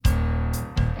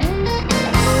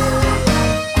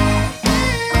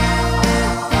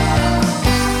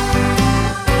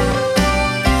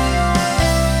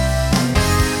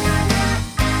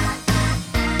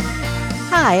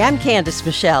Hi, I'm Candace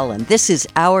Michelle, and this is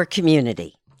Our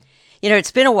Community. You know,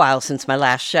 it's been a while since my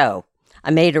last show.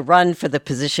 I made a run for the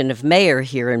position of mayor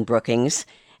here in Brookings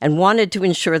and wanted to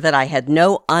ensure that I had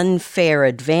no unfair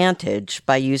advantage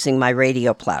by using my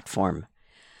radio platform.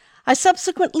 I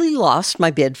subsequently lost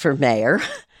my bid for mayor,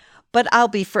 but I'll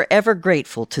be forever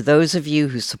grateful to those of you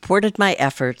who supported my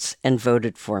efforts and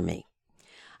voted for me.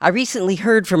 I recently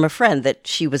heard from a friend that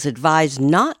she was advised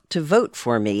not to vote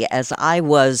for me as I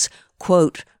was,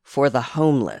 quote, for the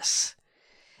homeless,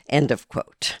 end of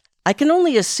quote. I can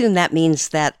only assume that means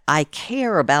that I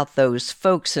care about those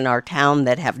folks in our town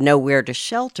that have nowhere to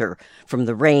shelter from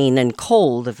the rain and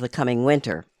cold of the coming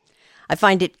winter. I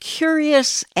find it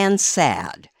curious and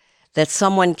sad that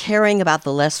someone caring about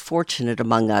the less fortunate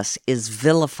among us is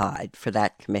vilified for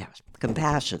that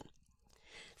compassion.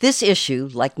 This issue,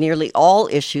 like nearly all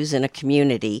issues in a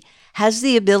community, has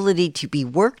the ability to be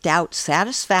worked out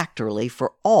satisfactorily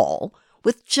for all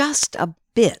with just a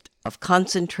bit of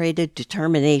concentrated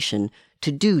determination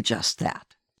to do just that.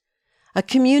 A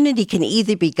community can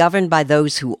either be governed by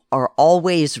those who are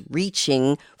always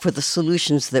reaching for the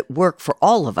solutions that work for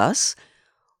all of us,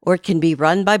 or it can be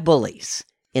run by bullies,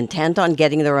 intent on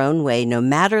getting their own way no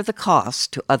matter the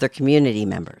cost to other community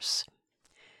members.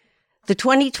 The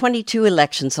 2022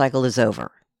 election cycle is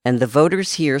over, and the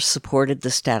voters here supported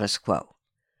the status quo.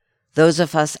 Those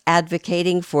of us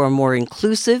advocating for a more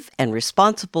inclusive and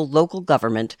responsible local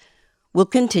government will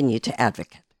continue to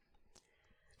advocate.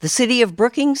 The city of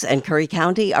Brookings and Curry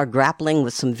County are grappling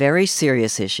with some very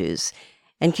serious issues,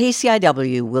 and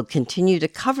KCIW will continue to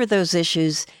cover those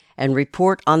issues and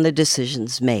report on the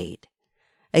decisions made.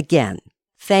 Again,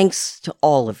 thanks to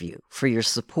all of you for your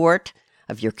support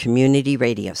of your community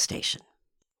radio station.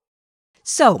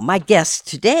 So, my guest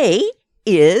today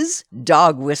is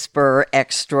dog whisperer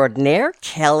extraordinaire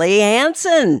Kelly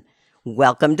Hansen.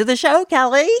 Welcome to the show,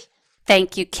 Kelly.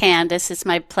 Thank you, Candace. It's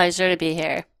my pleasure to be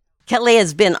here. Kelly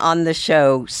has been on the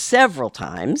show several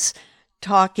times,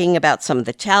 talking about some of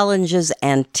the challenges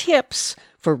and tips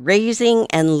for raising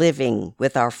and living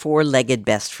with our four-legged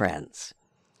best friends.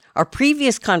 Our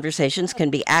previous conversations can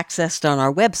be accessed on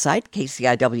our website,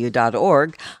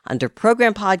 kciw.org, under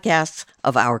Program Podcasts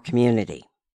of Our Community.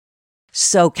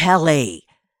 So, Kelly,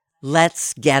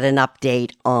 let's get an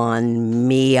update on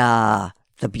Mia,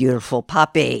 the beautiful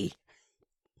puppy.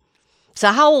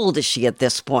 So how old is she at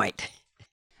this point?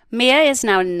 Mia is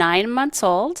now 9 months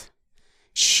old.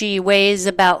 She weighs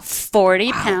about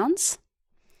 40 pounds.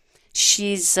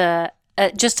 She's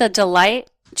just a delight.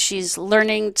 She's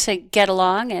learning to get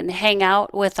along and hang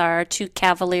out with our two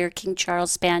Cavalier King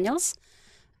Charles Spaniels.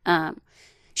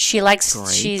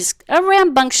 She's a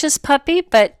rambunctious puppy,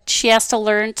 but she has to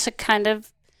learn to kind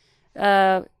of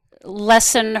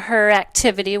lessen her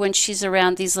activity when she's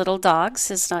around these little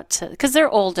dogs. It's not because they're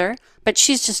older, but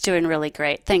she's just doing really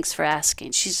great. Thanks for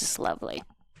asking. She's just lovely.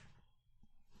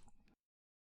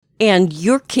 And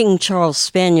your King Charles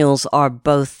Spaniels are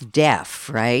both deaf,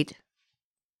 right?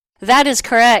 That is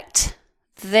correct.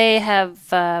 They have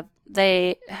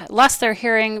they lost their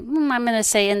hearing, I'm going to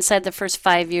say inside the first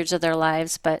 5 years of their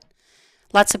lives, but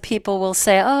lots of people will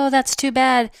say, oh, that's too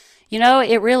bad. You know,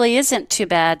 it really isn't too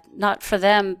bad. Not for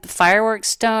them.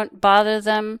 Fireworks don't bother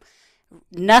them.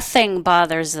 Nothing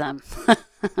bothers them.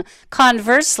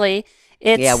 Conversely,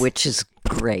 which is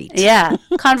great. Yeah.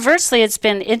 Conversely, it's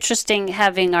been interesting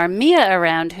having our Mia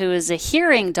around, who is a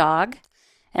hearing dog,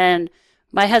 and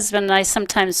my husband and I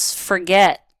sometimes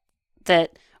forget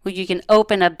that you can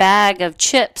open a bag of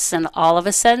chips and all of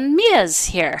a sudden Mia's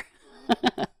here.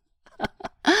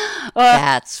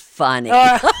 That's funny.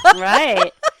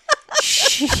 Right.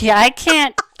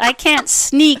 I can't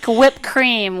sneak whipped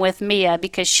cream with Mia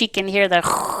because she can hear the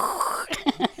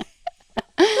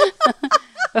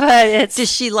but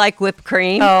Does she like whipped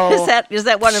cream? Oh, Is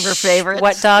that one of her favorites?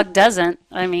 What dog doesn't?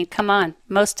 I mean, come on.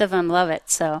 Most of them love it.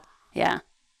 So, yeah.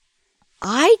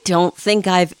 I don't think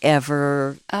I've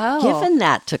ever given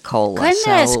that to Cola.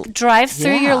 Goodness, so, drive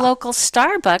through your local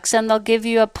Starbucks and they'll give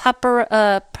you a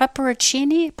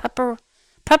pepperoncini.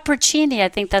 Pepperoncini, I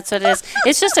think that's what it is.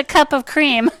 It's just a cup of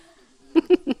cream.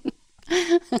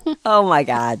 Oh, my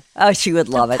God. Oh, she would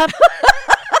love it.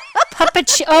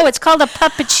 It's called a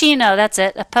puppuccino. That's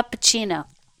it, a puppuccino.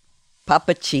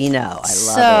 Puppuccino.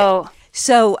 I love it.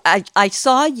 So I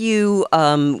saw you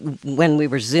when we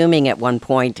were Zooming at one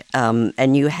point,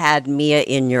 and you had Mia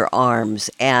in your arms,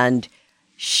 and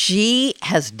she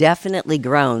has definitely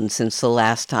grown since the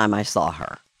last time I saw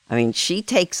her. I mean, she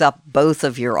takes up both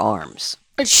of your arms.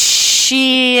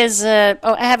 She is I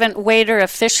haven't weighed her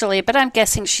officially, but I'm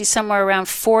guessing she's somewhere around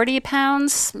 40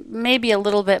 pounds, maybe a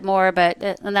little bit more,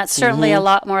 and that's certainly a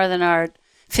lot more than our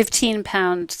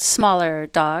 15-pound smaller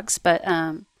dogs, but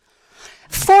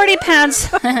 40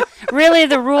 pounds, really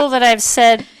the rule that I've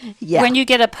said when you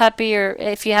get a puppy or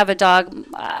if you have a dog,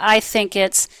 I think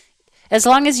it's as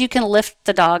long as you can lift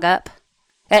the dog up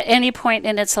at any point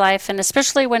in its life, and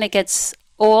especially when it gets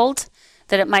old,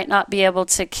 that it might not be able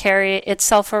to carry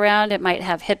itself around. It might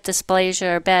have hip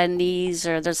dysplasia or bad knees,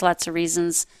 or there's lots of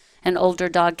reasons an older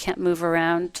dog can't move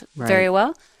around very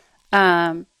well.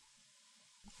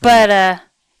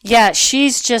 Yeah,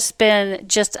 she's just been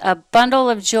just a bundle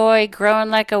of joy, growing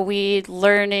like a weed,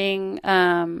 learning.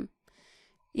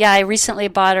 I recently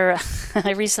bought her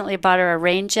a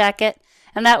rain jacket,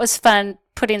 and that was fun,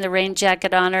 putting the rain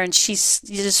jacket on her, and she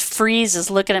just freezes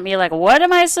looking at me like, what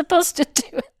am I supposed to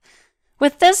do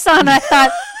with this on? I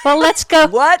thought, well, let's go.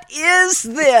 What is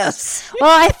this?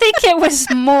 Well, I think it was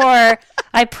more,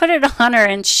 I put it on her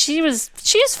and she was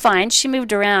fine. She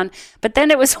moved around. But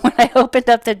then it was when I opened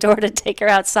up the door to take her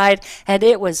outside and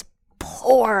it was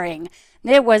pouring.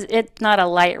 It's not a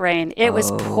light rain. It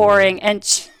was pouring. And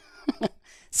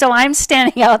so I'm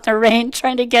standing out in the rain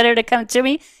trying to get her to come to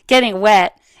me, getting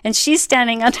wet. And she's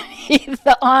standing underneath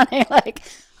the awning like,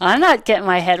 I'm not getting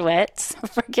my head wet. So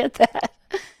forget that.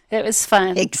 It was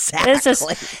fun.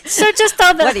 Exactly. So just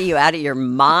all the... What, are you out of your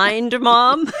mind,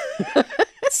 Mom?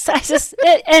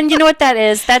 And you know what that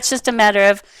is? That's just a matter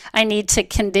of I need to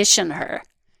condition her,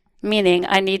 meaning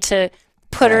I need to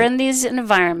put her in these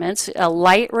environments. A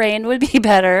light rain would be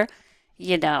better,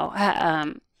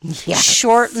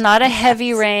 short, not a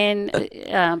heavy rain,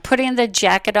 putting the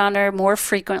jacket on her more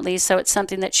frequently so it's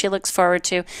something that she looks forward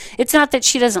to. It's not that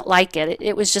she doesn't like it.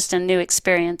 It was just a new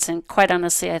experience, and quite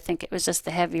honestly, I think it was just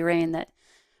the heavy rain that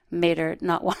made her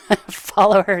not want to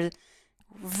follow her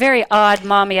very odd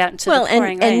mommy out into the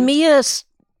pouring rain. And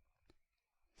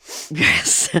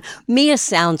Mia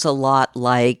sounds a lot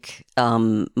like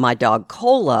my dog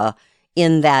Cola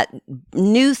in that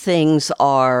new things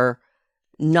are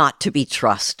not to be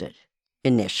trusted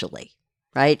initially,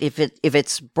 right? If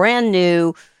it's brand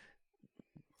new,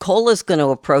 Cola's going to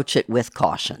approach it with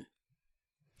caution.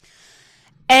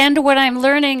 And what I'm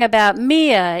learning about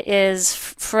Mia is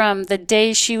from the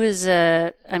day she was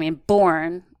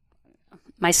born,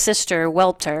 my sister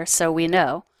whelped her, so we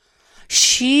know.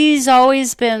 She's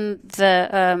always been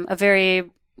a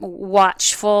very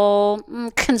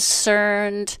watchful,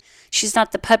 concerned. She's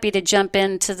not the puppy to jump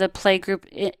into the play group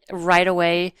right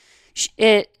away.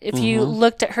 If you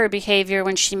looked at her behavior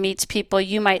when she meets people,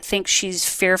 you might think she's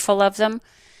fearful of them.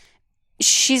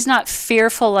 She's not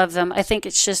fearful of them. I think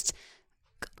it's just,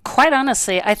 quite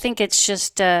honestly, I think it's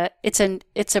just it's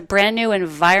a brand new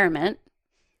environment.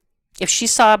 If she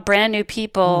saw brand new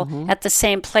people at the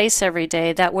same place every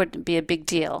day, that wouldn't be a big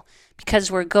deal. Because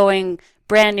we're going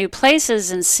brand new places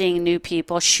and seeing new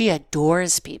people. She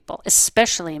adores people,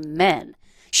 especially men.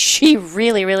 She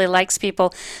really, really likes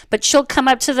people. But she'll come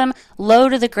up to them low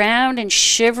to the ground and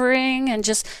shivering and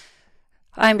just,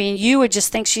 you would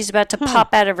just think she's about to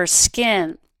pop out of her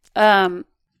skin.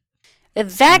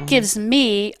 That gives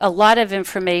me a lot of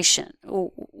information.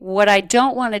 What I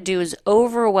don't want to do is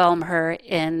overwhelm her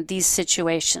in these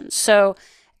situations. So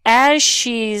as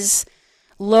she's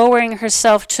lowering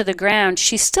herself to the ground,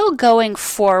 she's still going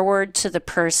forward to the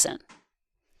person.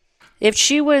 If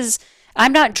she was,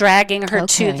 I'm not dragging her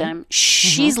to them.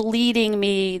 She's leading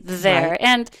me there. Right.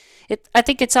 And I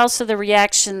think it's also the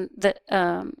reaction that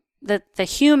the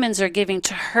humans are giving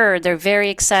to her. They're very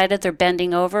excited. They're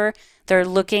bending over. They're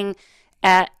looking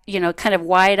at, kind of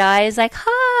wide eyes like,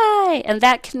 hi. And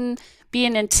that can be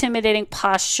an intimidating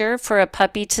posture for a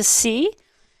puppy to see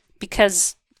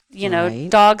because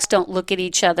dogs don't look at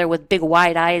each other with big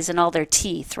wide eyes and all their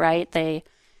teeth, right? They,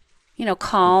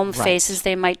 calm faces.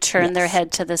 They might turn their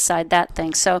head to the side, that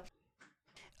thing. So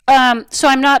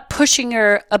I'm not pushing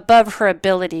her above her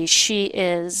ability. She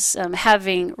is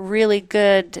having really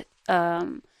good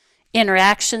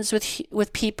interactions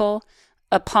with people.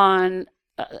 Upon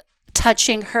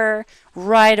touching her,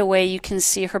 right away you can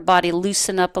see her body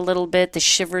loosen up a little bit. The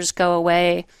shivers go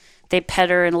away. They pet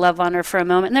her and love on her for a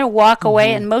moment and then walk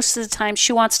away, and most of the time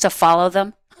she wants to follow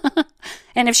them.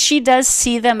 And if she does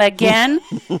see them again,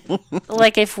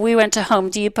 like if we went to Home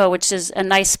Depot, which is a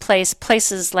nice place,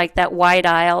 places like that, wide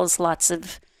aisles, lots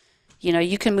of,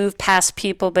 you can move past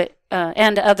people but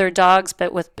and other dogs,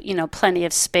 but with, plenty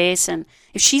of space. And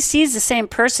if she sees the same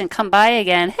person come by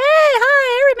again, hey,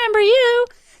 hi, I remember you.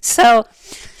 So...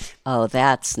 Oh,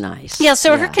 that's nice. Yeah,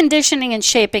 so her conditioning and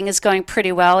shaping is going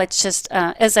pretty well. It's just,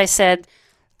 as I said,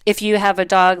 if you have a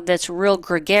dog that's real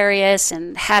gregarious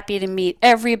and happy to meet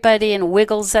everybody and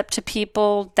wiggles up to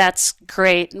people, that's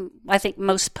great. I think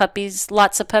lots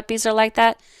of puppies are like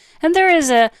that. And there is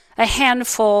a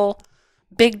handful,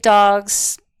 big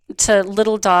dogs to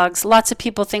little dogs. Lots of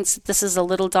people think that this is a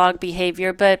little dog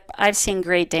behavior, but I've seen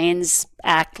Great Danes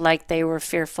act like they were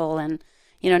fearful and,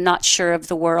 not sure of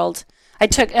the world. I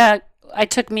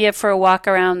took Mia for a walk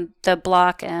around the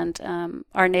block, and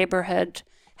our neighborhood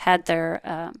had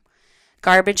their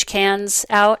garbage cans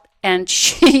out, and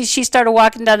she started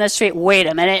walking down the street. Wait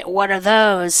a minute, what are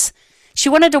those? She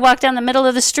wanted to walk down the middle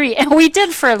of the street, and we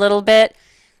did for a little bit.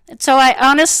 So I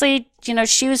honestly,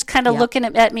 she was kind of looking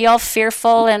at me all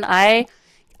fearful, and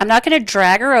I'm not going to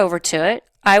drag her over to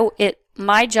it.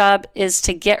 My job is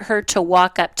to get her to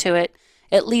walk up to it,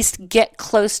 at least get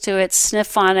close to it,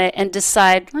 sniff on it, and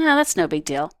decide, well, that's no big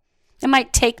deal. It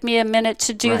might take me a minute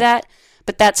to do that,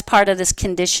 but that's part of this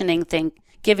conditioning thing,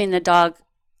 giving the dog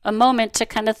a moment to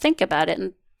kind of think about it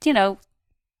and,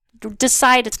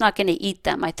 decide it's not going to eat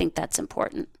them. I think that's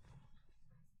important.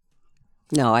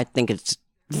 No, I think it's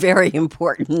very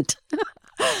important.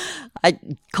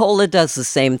 Cola does the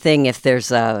same thing. If there's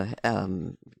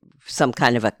some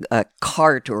kind of a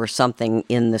cart or something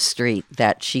in the street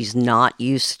that she's not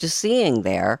used to seeing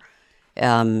there,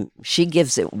 she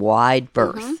gives it wide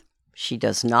berth. Mm-hmm. She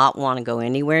does not want to go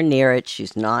anywhere near it.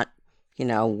 She's not,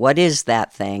 what is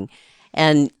that thing?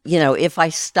 And, if I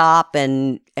stop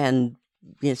and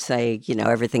say,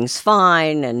 everything's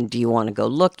fine, and do you want to go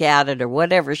look at it or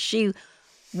whatever, she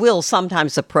will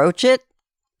sometimes approach it,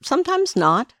 sometimes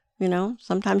not.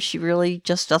 Sometimes she really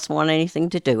just doesn't want anything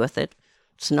to do with it.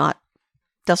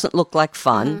 Doesn't look like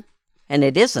fun. Mm-hmm. And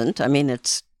it isn't. I mean,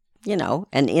 it's, an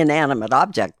inanimate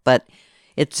object, but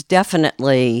it's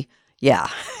definitely,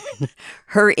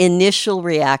 her initial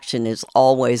reaction is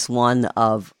always one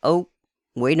of, oh,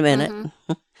 wait a minute.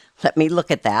 Mm-hmm. Let me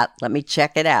look at that. Let me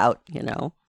check it out,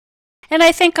 And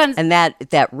I think and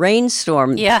that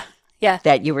rainstorm. Yeah.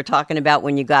 That you were talking about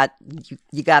when you got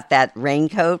that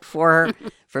raincoat for her,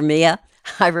 for Mia.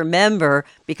 I remember,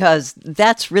 because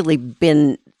that's really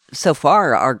been so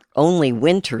far our only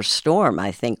winter storm.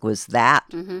 I think was that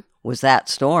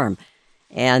storm,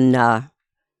 and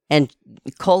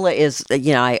Cola is,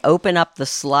 I open up the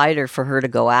slider for her to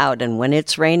go out, and when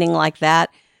it's raining like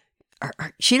that,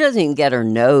 she doesn't even get her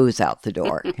nose out the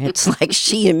door. It's like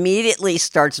she immediately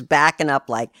starts backing up,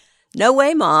 like, no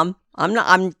way, Mom.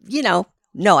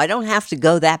 No, I don't have to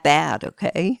go that bad,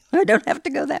 okay? I don't have to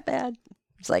go that bad.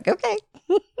 It's like, okay.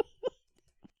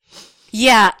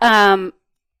 Yeah.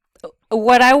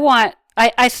 What I want,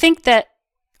 I think that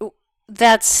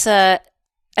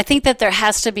I think that there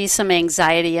has to be some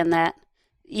anxiety in that,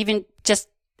 even just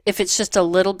if it's just a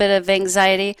little bit of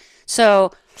anxiety.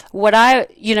 So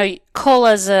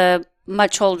Cola's a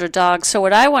much older dog. So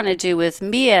what I want to do with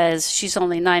Mia is, she's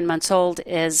only 9 months old,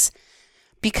 is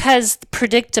because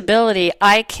predictability,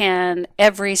 I can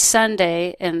every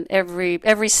Sunday and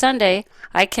every Sunday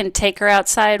I can take her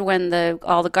outside when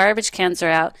all the garbage cans are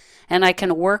out, and I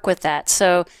can work with that.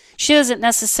 So she doesn't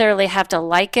necessarily have to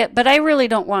like it, but I really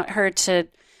don't want her to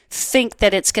think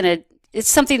that it's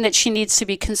something that she needs to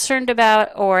be concerned about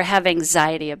or have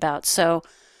anxiety about. So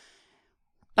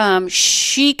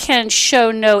she can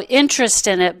show no interest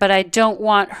in it, but I don't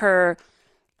want her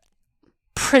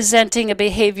presenting a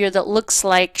behavior that looks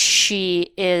like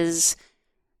she is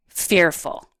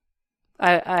fearful.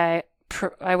 I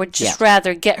would just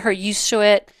rather get her used to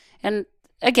it. And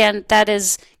again, that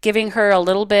is giving her a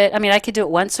little bit. I mean, I could do it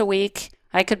once a week.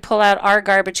 I could pull out our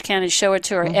garbage can and show it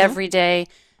to her every day,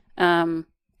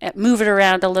 move it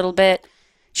around a little bit.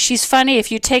 She's funny.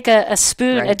 If you take a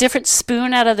spoon, a different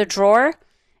spoon out of the drawer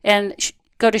and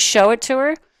go to show it to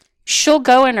her, she'll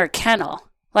go in her kennel.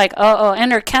 Like,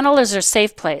 and her kennel is her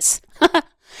safe place.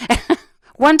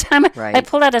 One time I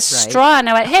pulled out a straw and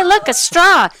I went, "Hey, look, a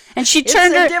straw!" And she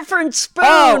turned It's a different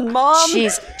spoon, Mom.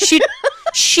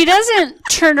 She doesn't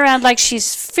turn around like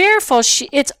she's fearful.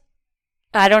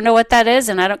 I don't know what that is,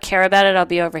 and I don't care about it. I'll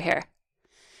be over here.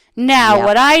 Now,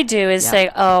 what I do is say,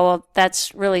 "Oh, well,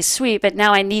 that's really sweet, but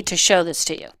now I need to show this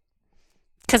to you,"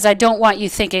 because I don't want you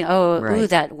thinking, ooh,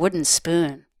 that wooden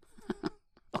spoon,"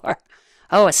 or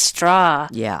a straw.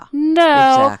 Yeah.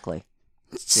 No. Exactly.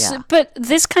 Yeah. But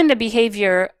this kind of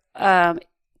behavior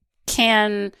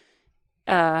can,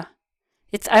 I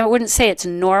wouldn't say it's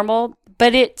normal,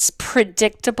 but it's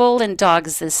predictable in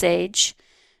dogs this age.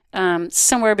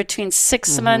 Somewhere between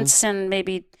 6 months and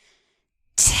maybe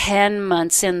 10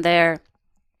 months in there.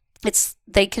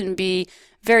 They can be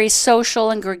very social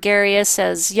and gregarious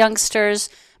as youngsters,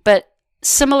 but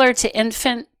similar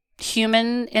to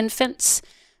human infants,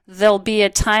 there'll be a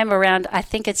time around, I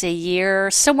think it's a year,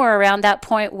 somewhere around that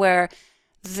point where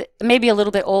maybe a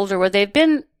little bit older, where they've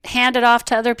been hand it off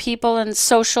to other people and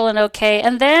social and okay.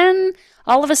 And then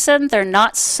all of a sudden they're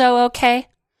not so okay.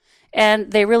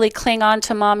 And they really cling on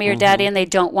to mommy or daddy and they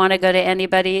don't want to go to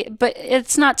anybody. But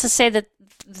it's not to say that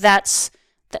that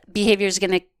behavior is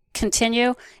going to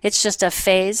continue. It's just a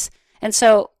phase. And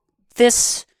so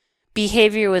this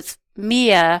behavior with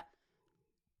Mia,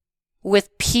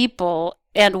 with people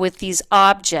and with these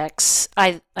objects,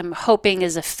 I'm hoping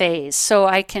is a phase. So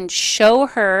I can show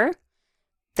her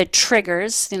the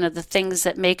triggers, the things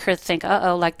that make her think,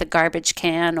 uh-oh, like the garbage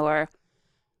can or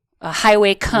a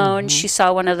highway cone. She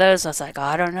saw one of those. I was like, oh,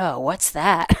 I don't know. What's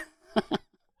that?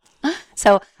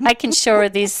 So I can show her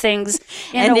these things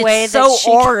in a way that it's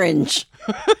so orange.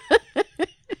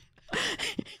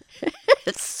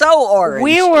 It's so orange.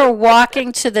 We were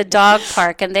walking to the dog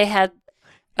park, and they had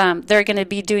they're going to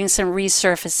be doing some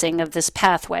resurfacing of this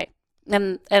pathway.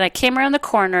 And I came around the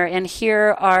corner, and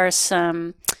here are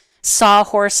some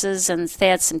sawhorses, and they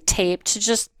had some tape to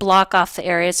just block off the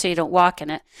area so you don't walk in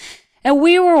it. And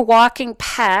we were walking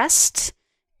past,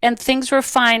 and things were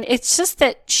fine. It's just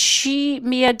that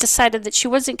Mia decided that she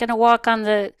wasn't going to walk on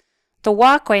the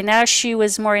walkway. Now she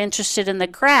was more interested in the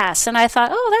grass. And I thought,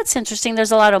 oh, that's interesting.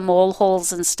 There's a lot of mole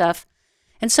holes and stuff.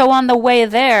 And so on the way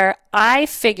there, I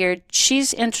figured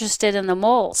she's interested in the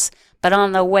moles. But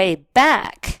on the way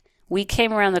back, we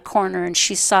came around the corner and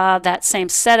she saw that same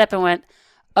setup and went,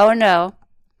 oh no,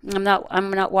 I'm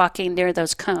not walking near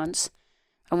those cones,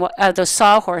 and those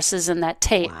sawhorses and that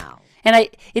tape. Wow. And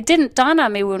it didn't dawn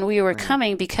on me when we were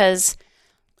coming, because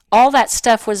all that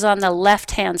stuff was on the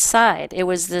left-hand side. It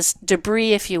was this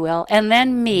debris, if you will, and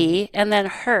then me, and then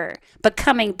her. But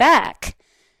coming back,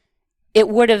 it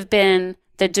would have been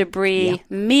the debris,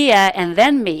 Mia, and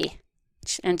then me.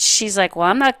 And she's like, well,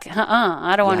 I'm not,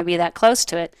 I don't want to be that close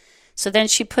to it. So then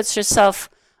she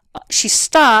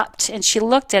stopped and she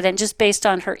looked at it, and just based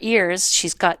on her ears,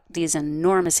 she's got these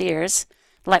enormous ears,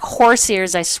 like horse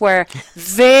ears, I swear,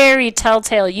 very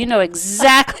telltale. You know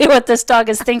exactly what this dog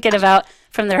is thinking about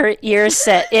from her ear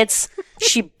set.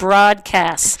 She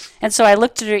broadcasts. And so I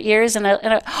looked at her ears and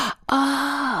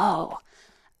oh,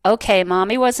 okay,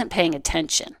 mommy wasn't paying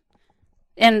attention.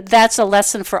 And that's a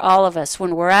lesson for all of us.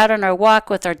 When we're out on our walk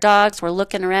with our dogs, we're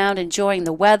looking around, enjoying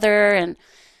the weather and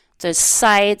the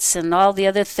sights and all the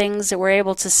other things that we're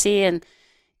able to see. And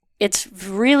it's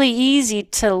really easy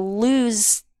to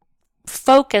lose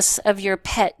focus of your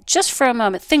pet just for a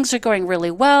moment. Things are going really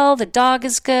well. The dog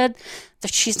is good.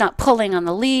 She's not pulling on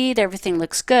the lead. Everything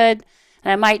looks good.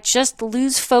 And I might just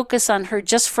lose focus on her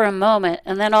just for a moment.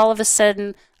 And then all of a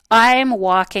sudden, I'm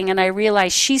walking and I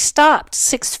realize she stopped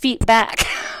 6 feet back.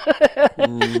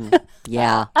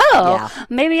 Yeah.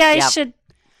 Maybe I should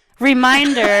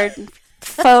remind her,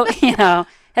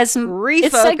 as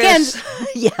refocus. Again,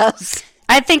 yes.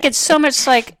 I think it's so much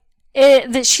like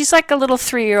that she's like a little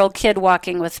 3-year-old kid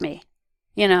walking with me.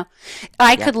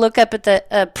 I could look up at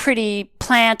the pretty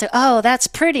plant. Oh, that's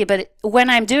pretty. But when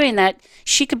I'm doing that,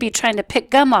 she could be trying to pick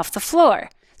gum off the floor.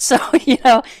 So,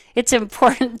 it's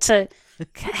important to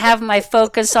have my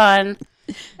focus on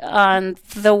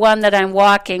the one that I'm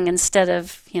walking instead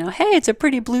of, hey, it's a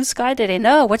pretty blue sky today.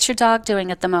 No, what's your dog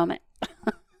doing at the moment?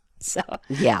 So,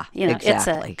 exactly. It's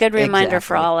a good reminder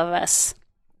for all of us.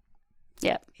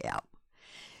 Yep. Yeah.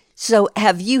 So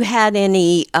have you had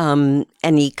any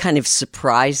kind of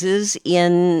surprises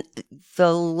in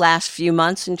the last few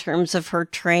months in terms of her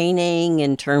training,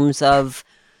 in terms of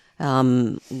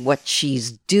what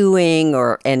she's doing,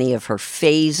 or any of her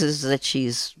phases that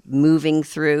she's moving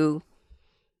through?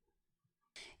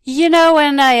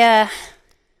 When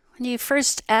you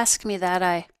first asked me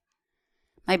that,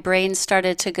 my brain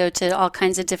started to go to all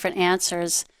kinds of different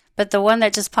answers. But the one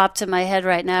that just popped in my head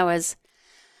right now is,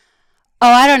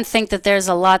 I don't think that there's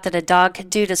a lot that a dog could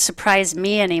do to surprise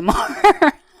me anymore.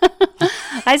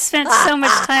 I spent so much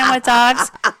time with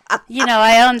dogs.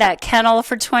 I owned that kennel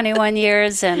for 21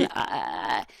 years, and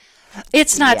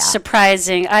it's not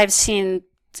surprising. I've seen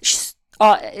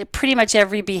pretty much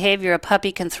every behavior a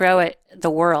puppy can throw at the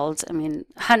world. I mean,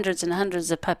 hundreds and hundreds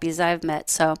of puppies I've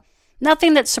met. So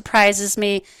nothing that surprises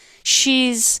me.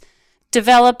 She's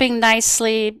developing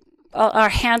nicely. Our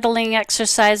handling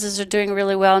exercises are doing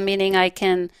really well, meaning I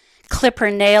can clip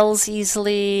her nails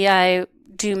easily. I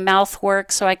do mouth work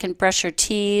so I can brush her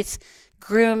teeth.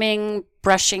 Grooming,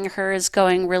 brushing her is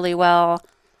going really well.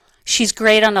 She's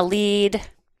great on a lead.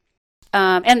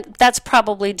 And that's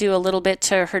probably due a little bit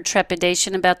to her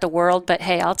trepidation about the world, but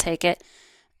hey, I'll take it.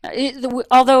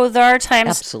 Although there are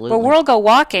times where we'll go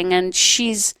walking and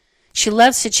she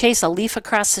loves to chase a leaf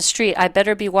across the street. I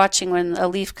better be watching when a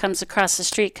leaf comes across the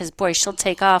street because, boy, she'll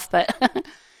take off. But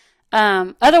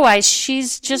Otherwise,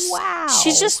 she's just Wow.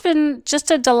 she's just been just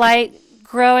a delight,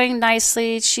 growing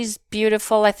nicely. She's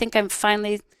beautiful. I think I'm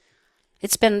finally.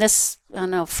 It's been this, I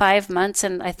don't know, 5 months,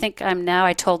 and I think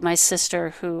I told my sister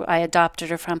who I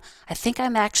adopted her from, I think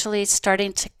I'm actually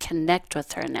starting to connect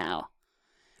with her now.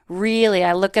 Really,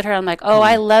 I look at her, I'm like, oh,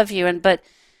 I love you, but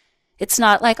it's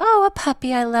not like, oh, a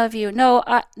puppy, I love you. No,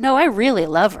 I really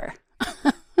love her.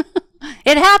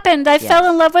 It happened. I fell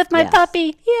in love with my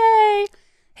puppy. Yay.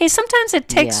 Hey, sometimes it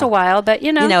takes a while, but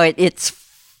it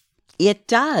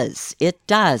does. It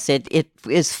does. It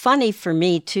is funny for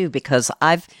me too, because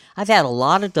I've had a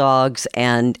lot of dogs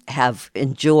and have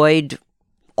enjoyed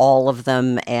all of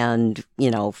them, and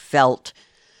felt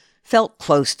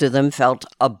close to them, felt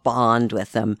a bond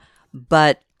with them.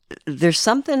 But there's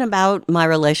something about my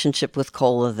relationship with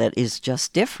Cola that is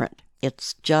just different.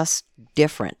 It's just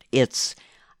different. It's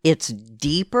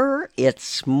deeper.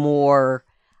 It's more.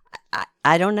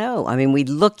 I don't know. I mean, we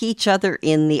look each other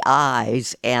in the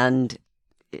eyes, and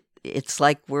it's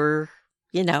like we're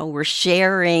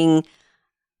sharing,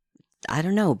 I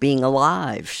don't know, being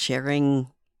alive, sharing.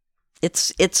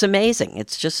 It's amazing.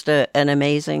 It's just an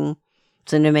amazing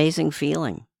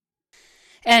feeling.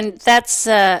 And that's,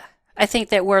 I think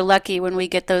that we're lucky when we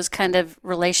get those kind of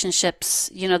relationships.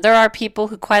 There are people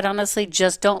who quite honestly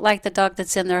just don't like the dog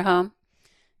that's in their home.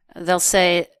 They'll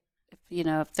say,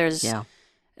 if there's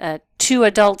 2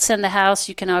 adults in the house,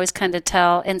 you can always kind of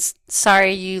tell. And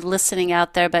sorry, you listening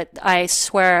out there, but I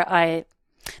swear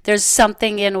there's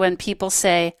something in when people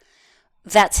say,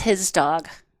 that's his dog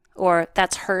or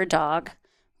that's her dog.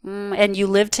 And you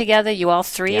live together, you all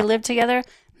 3 live together.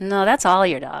 No, that's all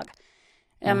your dog.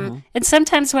 And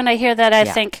sometimes when I hear that, I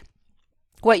think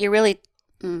what you really,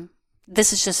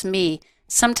 this is just me.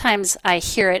 Sometimes I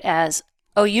hear it as,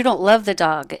 oh, you don't love the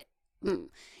dog.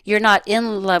 You're not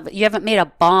in love. You haven't made a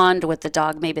bond with the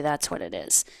dog. Maybe that's what it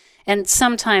is. And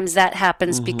sometimes that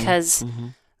happens because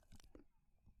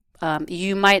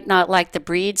you might not like the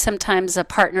breed. Sometimes a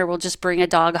partner will just bring a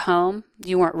dog home.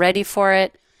 You weren't ready for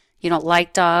it. You don't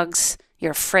like dogs.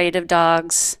 You're afraid of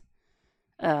dogs.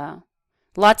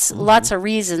 Lots of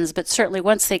reasons, but certainly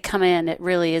once they come in, it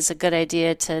really is a good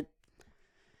idea to,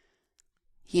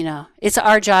 it's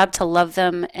our job to love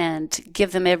them and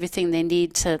give them everything they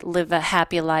need to live a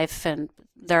happy life. And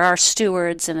they're our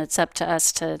stewards, and it's up to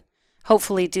us to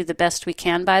hopefully do the best we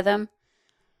can by them,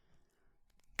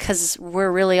 because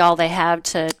we're really all they have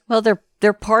to. Well,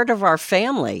 they're part of our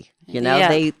family.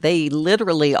 They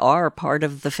literally are part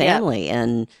of the family,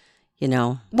 and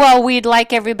Well, we'd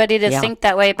like everybody to think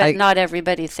that way, but not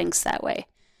everybody thinks that way.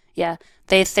 Yeah.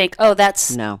 They think, oh,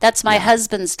 that's my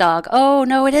husband's dog. Oh,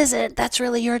 no, it isn't. That's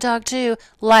really your dog too.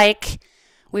 Like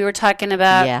we were talking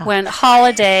about when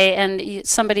holiday, and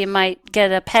somebody might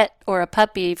get a pet or a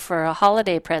puppy for a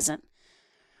holiday present.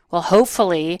 Well,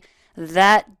 hopefully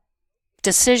that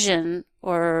decision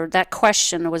or that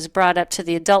question was brought up to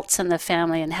the adults in the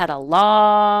family and had a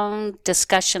long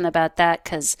discussion about that,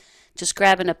 because just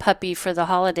grabbing a puppy for the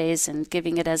holidays and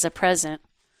giving it as a present,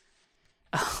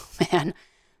 oh man,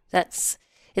 it's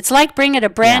like bringing a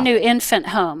brand new infant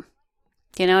home.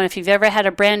 And if you've ever had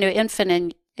a brand new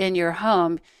infant in your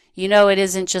home, it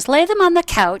isn't just lay them on the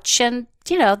couch and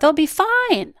they'll be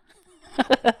fine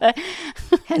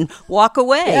and walk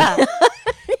away.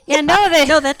 No,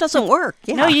 that doesn't work.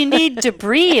 No, you need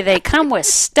debris. They come with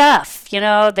stuff.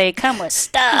 They come with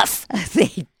stuff.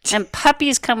 And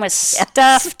puppies come with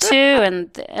stuff too,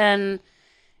 and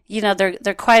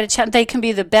they're quite a challenge. They can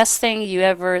be the best thing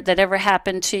that ever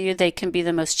happened to you. They can be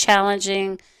the most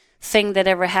challenging thing that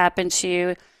ever happened to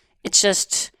you. It's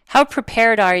just, how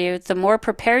prepared are you? The more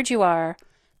prepared you are,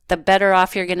 the better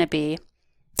off you're going to be.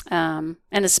 And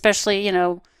especially,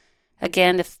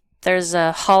 again, if there's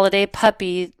a holiday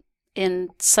puppy in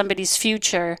somebody's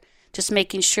future, just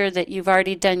making sure that you've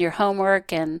already done your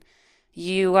homework and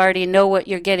you already know what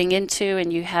you're getting into,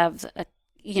 and you have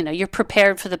you're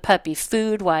prepared for the puppy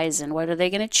food-wise, and what are they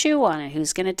going to chew on, and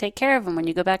who's going to take care of them when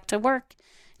you go back to work,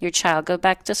 your child go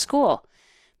back to school.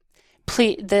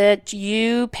 Please,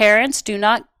 you parents do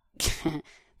not,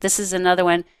 this is another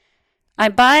one.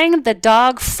 I'm buying the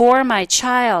dog for my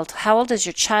child. How old is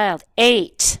your child?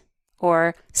 8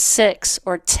 or 6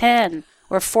 or 10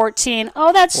 or 14.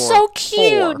 Oh, that's so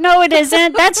cute. 4. No, it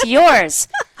isn't. That's yours.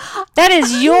 That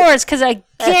is yours, because I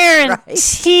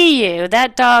guarantee you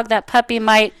that dog, that puppy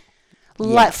might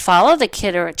follow the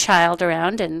kid or a child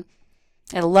around, and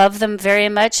I love them very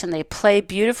much, and they play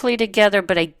beautifully together.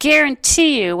 But I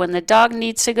guarantee you, when the dog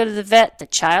needs to go to the vet, the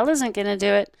child isn't going to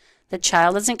do it. The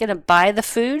child isn't going to buy the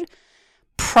food.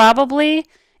 Probably,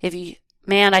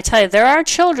 I tell you, there are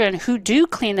children who do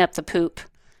clean up the poop.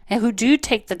 and who do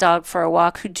take the dog for a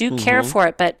walk, who do care for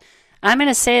it. But I'm going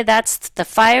to say that's the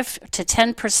 5 to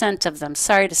 10% of them.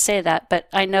 Sorry to say that, but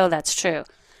I know that's true.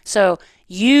 So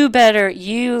you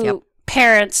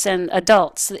parents and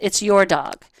adults, it's your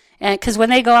dog. And because when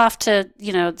they go off to,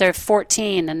 they're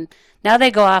 14 and now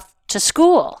they go off to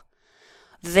school,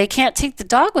 they can't take the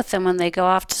dog with them when they go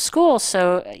off to school.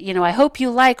 So, I hope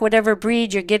you like whatever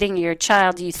breed you're getting your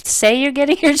child. You say you're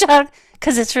getting your child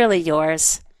because it's really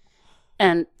yours.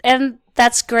 And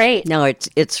that's great. No,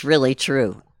 it's really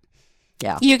true.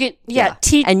 Yeah. You get,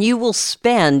 and you will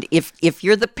spend, if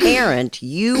you're the parent,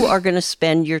 you are going to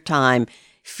spend your time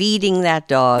feeding that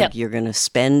dog. Yep. You're going to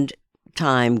spend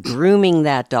time grooming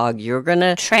that dog. You're going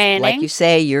to, training. like you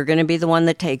say, you're going to be the one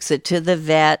that takes it to the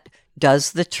vet,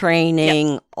 does the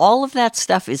training. Yep. All of that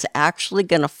stuff is actually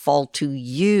going to fall to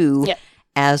you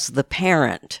as the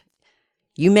parent.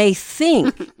 You may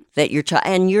think that your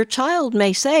child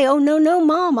may say, oh, no,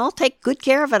 Mom, I'll take good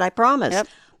care of it, I promise. Yep.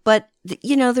 But,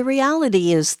 the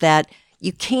reality is that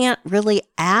you can't really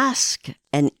ask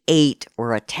an 8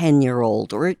 or a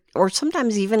 10-year-old or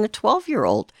sometimes even a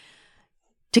 12-year-old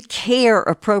to care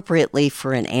appropriately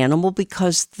for an animal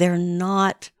because they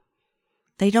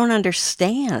don't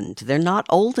understand. They're not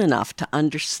old enough to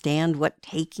understand what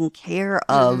taking care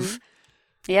of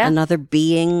another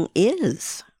being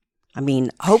is. I mean,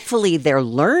 hopefully they're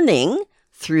learning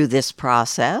through this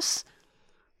process.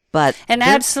 But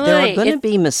absolutely, there are going to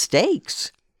be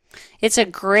mistakes. It's a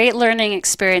great learning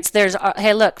experience. There's,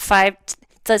 hey, look, 5,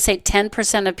 let's say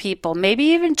 10% of people, maybe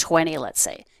even 20, let's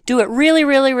say, do it really,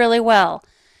 really, really well.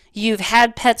 You've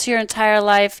had pets your entire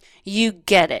life. You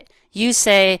get it. You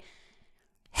say,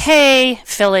 hey,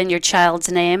 fill in your child's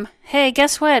name. Hey,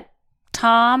 guess what,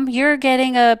 Tom, you're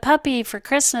getting a puppy for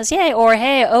Christmas. Yay. Or,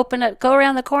 hey, go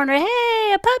around the corner.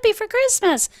 Hey, a puppy for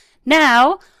Christmas.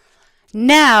 Now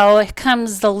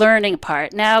comes the learning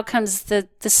part. Now comes the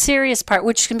serious part,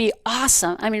 which can be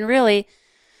awesome. I mean, really,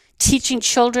 teaching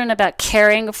children about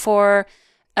caring for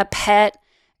a pet,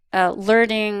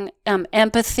 learning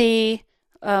empathy,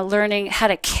 learning how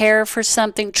to care for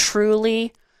something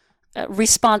truly,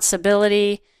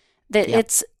 responsibility.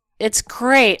 It's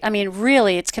great. I mean,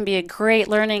 really, it can be a great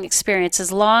learning experience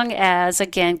as long as,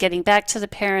 again, getting back to the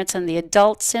parents and the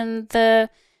adults in the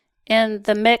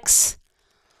mix.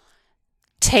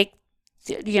 Take,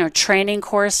 training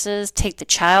courses, take the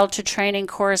child to training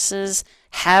courses,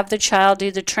 have the child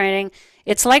do the training.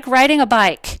 It's like riding a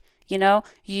bike.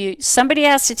 Somebody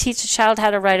has to teach a child how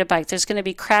to ride a bike. There's going to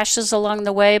be crashes along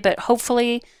the way, but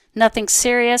hopefully nothing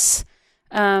serious.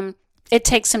 It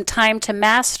takes some time to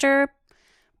master,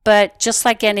 but just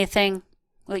like anything,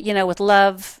 with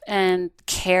love and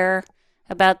care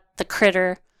about the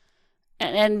critter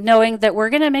and knowing that we're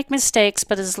going to make mistakes,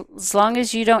 but as long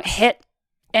as you don't hit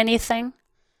anything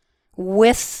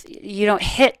you don't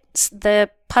hit the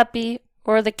puppy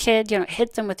or the kid, you don't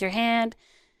hit them with your hand,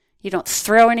 you don't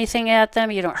throw anything at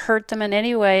them, you don't hurt them in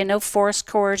any way, no force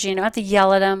coercion, you don't have to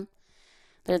yell at them.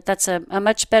 That's a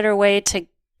much better way to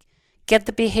get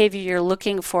the behavior you're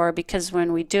looking for, because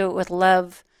when we do it with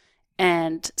love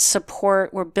and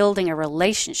support, we're building a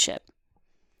relationship.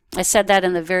 I said that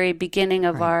in the very beginning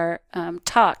of our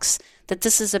talks, that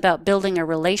this is about building a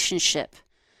relationship.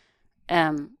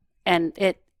 And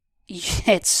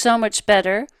it's so much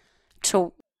better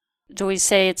do we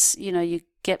say it's, you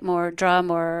draw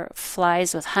more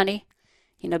flies with honey,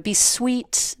 be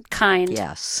sweet, kind.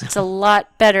 Yes. It's a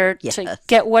lot better to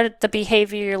get what the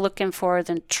behavior you're looking for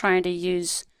than trying to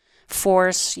use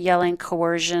force, yelling,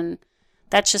 coercion.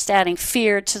 That's just adding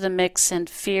fear to the mix, and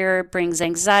fear brings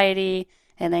anxiety,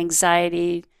 and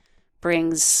anxiety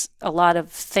brings a lot of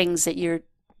things that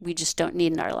we just don't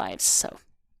need in our lives. So,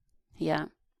 yeah.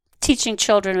 Teaching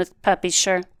children with puppies,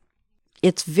 sure.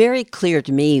 It's very clear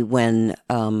to me when,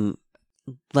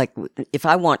 if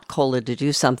I want Cola to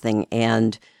do something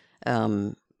and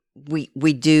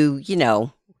we do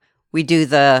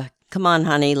the, come on,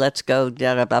 honey, let's go,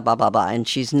 da da blah blah blah blah, and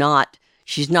she's not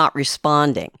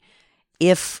responding.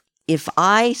 If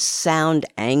I sound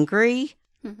angry,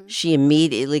 she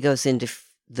immediately goes into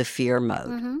the fear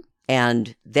mode,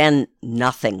 and then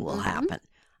nothing will happen.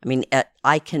 I mean,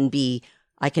 I can be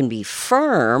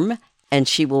firm, and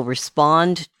she will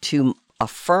respond to a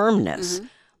firmness.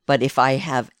 But if I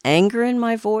have anger in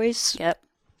my voice,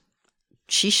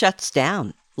 she shuts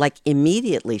down. Like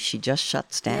immediately, she just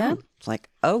shuts down. It's like,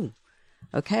 oh,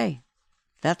 okay,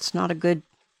 that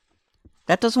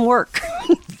doesn't work.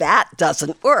 That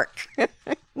doesn't work.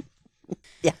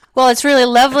 Yeah. Well, it's really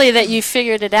lovely that you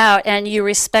figured it out and you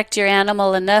respect your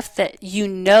animal enough that you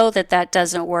know that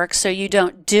doesn't work, so you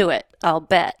don't do it, I'll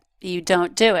bet. you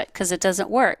don't do it because it doesn't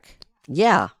work.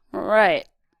 Yeah. Right.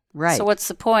 Right. So what's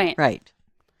the point? Right.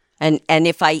 And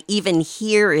if I even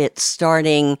hear it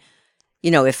starting,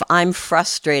 if I'm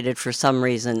frustrated for some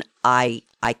reason, I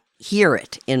hear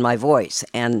it in my voice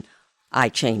and I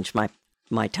change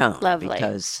my tone. Lovely.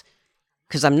 Because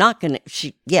I'm not going to,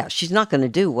 she's not going to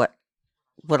do what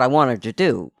I want her to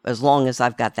do as long as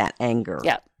I've got that anger.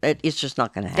 Yeah. It's just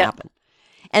not going to happen.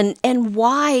 And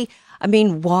why,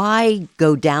 why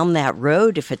go down that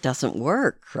road if it doesn't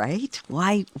work, right?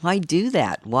 Why do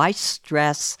that? Why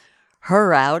stress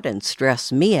her out and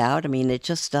stress me out? It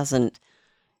just doesn't,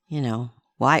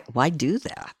 why do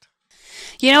that?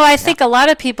 I think a lot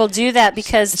of people do that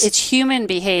because it's human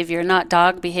behavior, not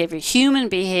dog behavior. Human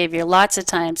behavior, lots of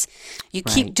times, you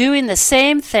keep doing the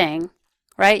same thing,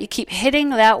 right? You keep hitting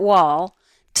that wall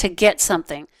to get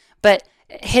something, but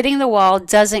hitting the wall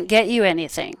doesn't get you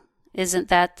anything. Isn't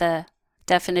that the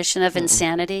definition of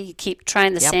insanity? You keep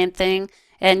trying the same thing,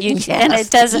 and it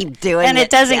doesn't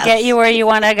get you where you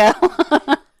want to go.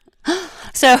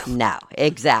 So no,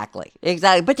 exactly.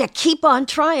 But you keep on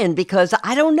trying because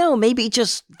I don't know, maybe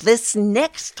just this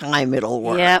next time it'll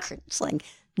work. Yep. It's like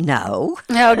no,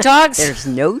 dogs. There's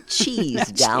no cheese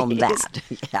down that.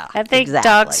 Yeah, I think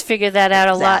dogs figure that out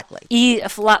a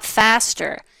lot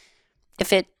faster.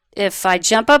 If I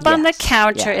jump up on the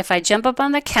counter,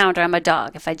 I'm a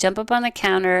dog. If I jump up on the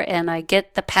counter and I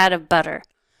get the pat of butter.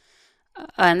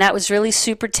 And that was really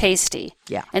super tasty.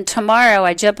 Yeah. And tomorrow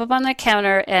I jump up on the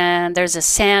counter and there's a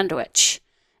sandwich.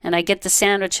 And I get the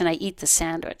sandwich and I eat the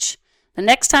sandwich. The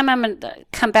next time I'm going to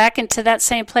come back into that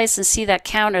same place and see that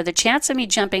counter, the chance of me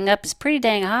jumping up is pretty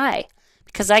dang high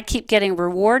because I keep getting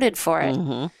rewarded for it.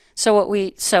 Mm-hmm.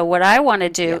 So what I want to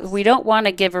do, we don't want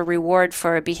to give a reward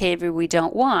for a behavior we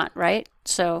don't want, right?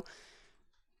 So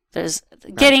there's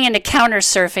getting into counter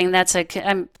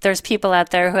surfing. There's people out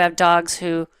there who have dogs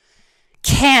who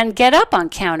can get up on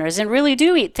counters and really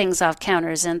do eat things off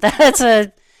counters, and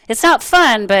it's not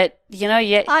fun, but you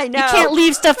can't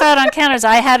leave stuff out on counters.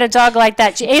 I had a dog like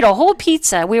that. She ate a whole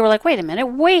pizza. We were like, wait a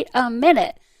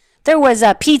minute, there was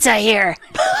a pizza here.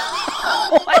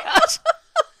 Oh my gosh.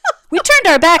 We turned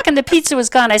our back and the pizza was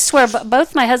gone. I swear,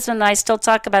 both my husband and I still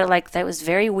talk about it like that was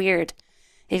very weird.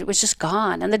 It was just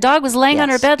gone, and the dog was laying on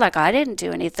her bed like I didn't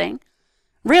do anything.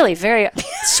 Really, very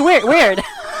weird.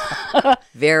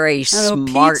 Very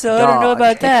smart pizza, dog. I don't know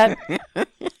about that.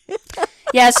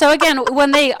 Yeah, so again,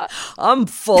 I'm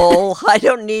full. I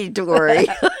don't need to worry.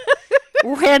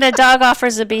 When a dog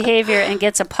offers a behavior and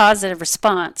gets a positive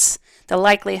response, the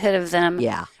likelihood of them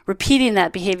repeating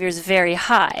that behavior is very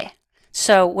high.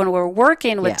 So when we're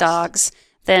working with dogs,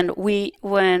 then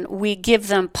when we give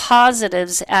them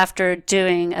positives after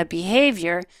doing a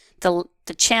behavior,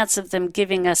 the chance of them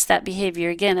giving us that behavior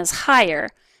again is higher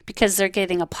because they're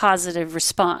getting a positive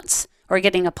response or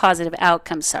getting a positive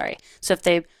outcome, So if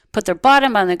they put their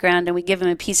bottom on the ground and we give them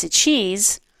a piece of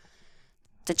cheese,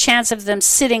 the chance of them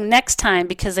sitting next time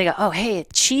because they go, oh, hey,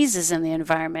 cheese is in the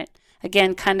environment.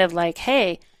 Again, kind of like,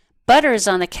 hey, butter is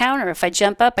on the counter. If I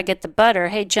jump up, I get the butter.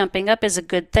 Hey, jumping up is a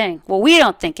good thing. Well, we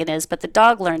don't think it is, but the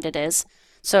dog learned it is.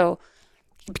 So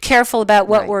be careful about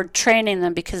what we're training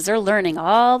them because they're learning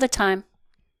all the time.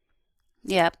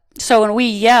 Yeah. So when we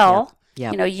yell,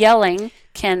 yelling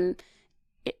can,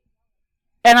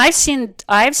 and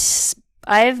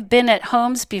I've been at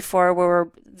homes before where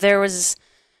there was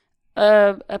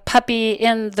a puppy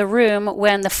in the room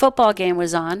when the football game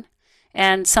was on,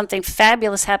 and something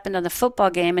fabulous happened on the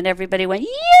football game, and everybody went,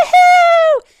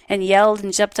 yee-hoo! And yelled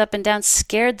and jumped up and down,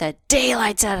 scared the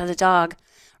daylights out of the dog.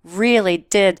 Really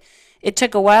did. It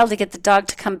took a while to get the dog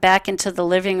to come back into the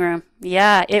living room.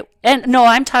 Yeah,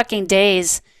 I'm talking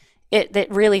days.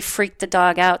 It really freaked the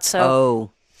dog out.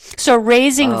 So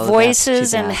raising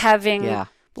voices and having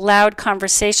loud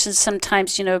conversations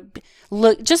sometimes,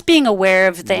 just being aware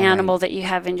of the animal that you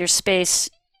have in your space,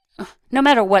 no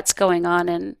matter what's going on,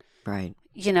 and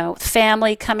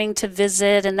family coming to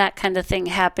visit and that kind of thing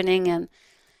happening, and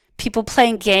people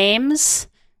playing games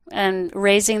and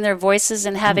raising their voices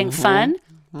and having fun.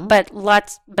 But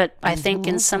I think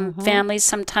in some families,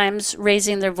 sometimes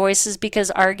raising their voices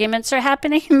because arguments are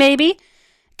happening, maybe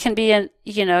can be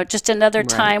just another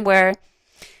time where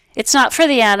it's not for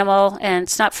the animal and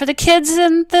it's not for the kids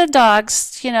and the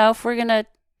dogs. If we're going to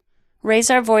raise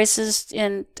our voices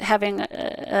in having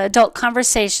adult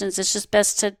conversations, it's just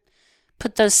best to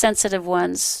put those sensitive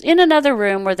ones in another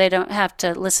room where they don't have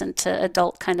to listen to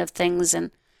adult kind of things.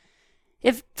 And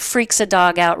it freaks a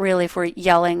dog out, really, if we're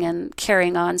yelling and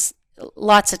carrying on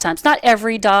lots of times. Not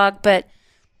every dog, but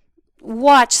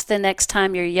watch the next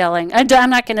time you're yelling. I'm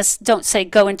not going to, don't say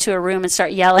go into a room and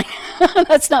start yelling.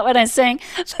 That's not what I'm saying.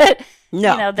 But,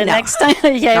 the next time, not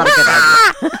a good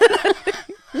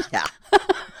idea. Yeah.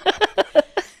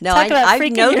 No,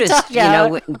 I've noticed,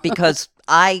 because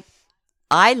I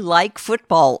like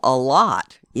football a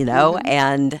lot,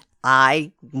 and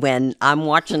when I'm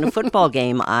watching a football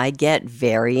game, I get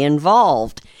very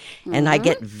involved and I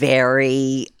get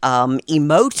very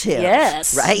emotive.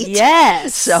 Yes. Right?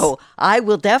 Yes. So I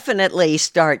will definitely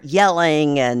start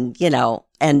yelling and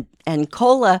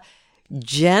Cola,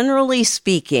 generally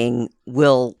speaking,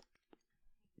 will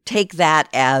take that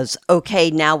as, okay,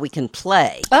 now we can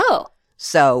play. Oh.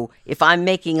 So if I'm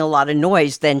making a lot of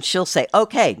noise, then she'll say,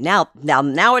 okay, now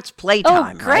it's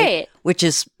playtime, great. Right? Which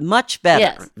is much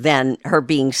better than her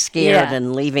being scared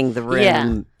and leaving the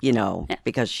room,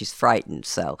 because she's frightened.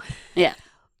 So,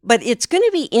 but it's going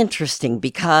to be interesting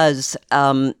because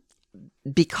of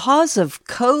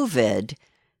COVID,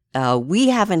 we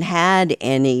haven't had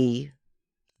any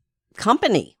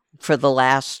company for the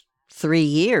last 3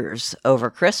 years over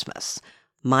Christmas.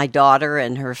 My daughter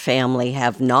and her family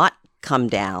have not come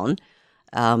down.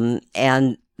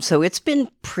 And so it's been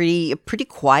a pretty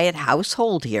quiet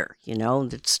household here.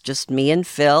 It's just me and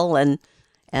Phil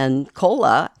and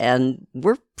Cola, and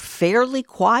we're fairly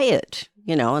quiet,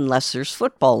 unless there's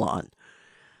football on.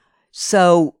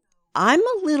 So I'm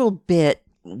a little bit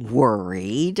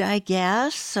worried, I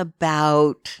guess,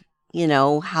 about,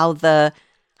 how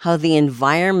the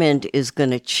environment is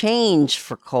going to change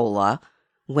for Cola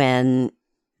when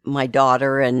my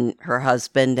daughter and her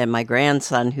husband and my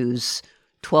grandson, who's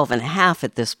 12 and a half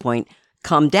at this point,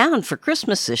 come down for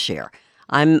Christmas this year.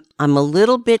 I'm a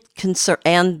little bit concerned,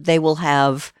 and they will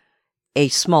have a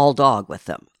small dog with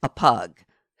them, a pug,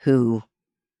 who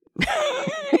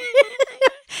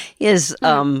is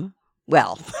a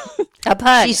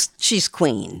pug. She's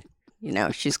queen.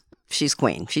 She's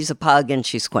queen. She's a pug and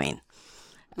she's queen.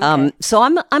 Okay. So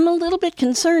I'm a little bit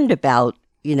concerned about,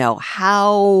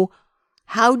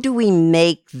 how do we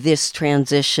make this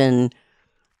transition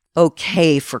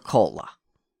okay for Cola?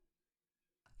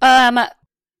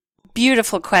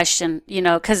 Beautiful question,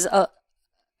 because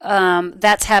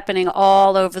that's happening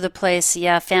all over the place.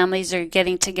 Yeah, families are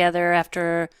getting together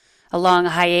after a long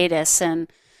hiatus, and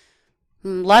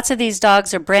lots of these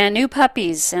dogs are brand new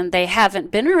puppies, and they haven't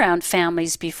been around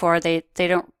families before. They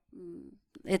don't.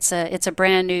 It's a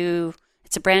brand new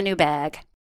bag.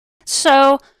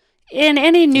 So, in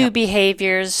any new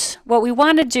behaviors, what we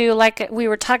want to do, like we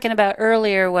were talking about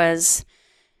earlier, was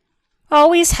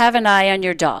always have an eye on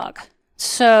your dog.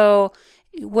 So,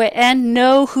 and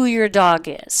know who your dog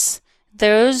is.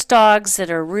 Those dogs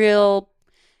that are real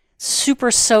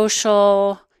super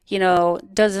social,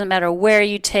 doesn't matter where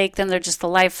you take them, they're just the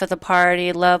life of the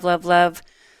party, love, love, love.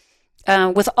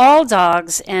 With all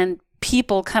dogs and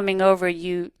people coming over,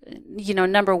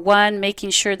 number one,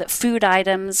 making sure that food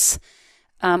items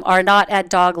are not at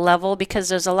dog level, because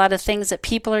there's a lot of things that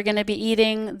people are going to be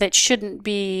eating that shouldn't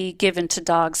be given to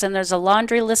dogs. And there's a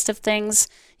laundry list of things.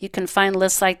 You can find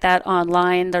lists like that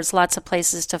online. There's lots of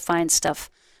places to find stuff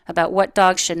about what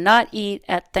dogs should not eat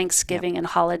at Thanksgiving and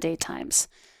holiday times.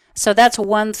 So that's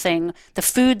one thing, the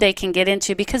food they can get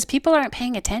into, because people aren't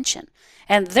paying attention.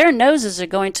 And their noses are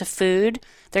going to food.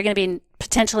 They're going to be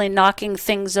potentially knocking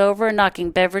things over,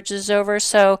 knocking beverages over.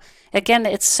 So again,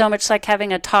 it's so much like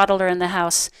having a toddler in the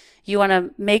house. You want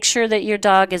to make sure that your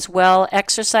dog is well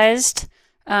exercised.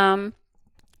 Try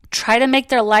to make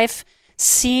their life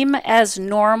seem as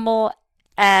normal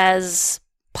as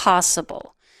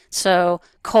possible. So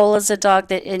Cola's a dog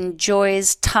that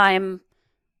enjoys time,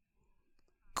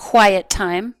 quiet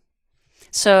time.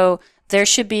 So there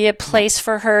should be a place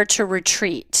for her to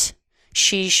retreat.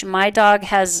 My dog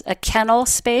has a kennel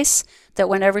space that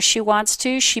whenever she wants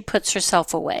to, she puts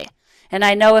herself away. And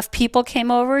I know if people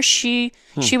came over, she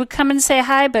would come and say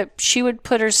hi, but she would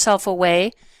put herself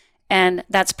away, and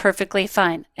that's perfectly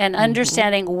fine. And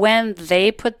understanding when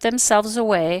they put themselves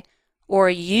away, or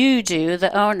you do,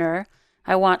 the owner,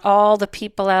 I want all the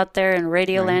people out there in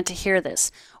Radioland to hear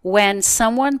this. When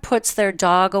someone puts their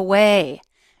dog away,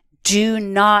 do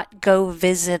not go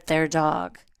visit their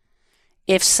dog.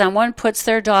 If someone puts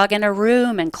their dog in a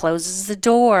room and closes the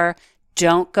door,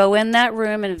 don't go in that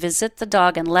room and visit the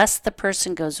dog unless the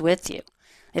person goes with you.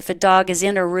 If a dog is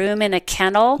in a room in a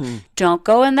kennel, don't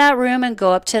go in that room and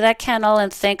go up to that kennel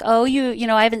and think, oh,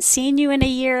 I haven't seen you in a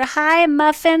year. Hi,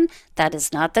 Muffin. That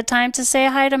is not the time to say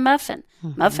hi to Muffin.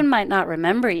 Muffin might not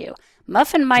remember you.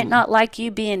 Muffin might not like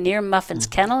you being near Muffin's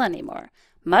kennel anymore.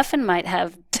 Muffin might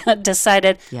have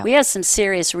decided we have some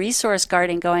serious resource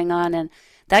guarding going on, and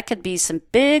that could be some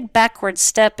big backward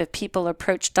step if people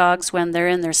approach dogs when they're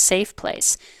in their safe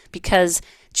place. Because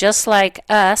just like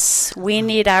us, we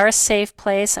need our safe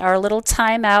place, our little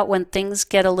time out when things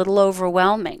get a little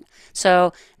overwhelming.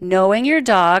 So knowing your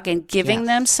dog and giving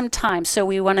them some time. So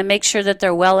we want to make sure that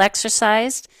they're well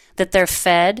exercised, that they're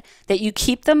fed, that you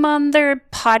keep them on their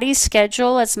potty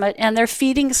schedule as much and their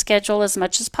feeding schedule as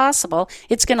much as possible.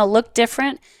 It's going to look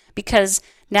different because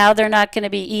now they're not going to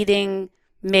be eating,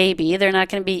 they're not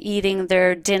going to be eating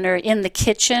their dinner in the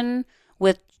kitchen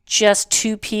with just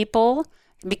 2 people.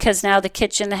 Because now the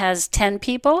kitchen has 10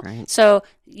 people. Right. So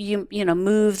you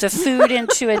move the food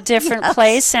into a different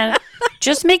place, and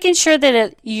just making sure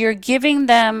that you're giving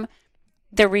them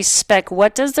the respect.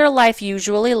 What does their life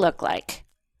usually look like?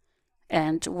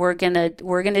 And we're gonna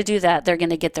do that. They're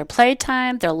gonna get their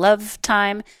playtime, their love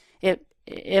time.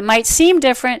 It might seem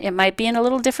different. It might be in a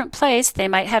little different place. They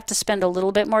might have to spend a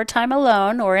little bit more time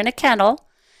alone or in a kennel,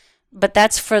 but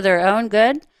that's for their own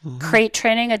good. Mm-hmm. Crate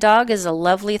training a dog is a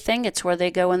lovely thing. It's where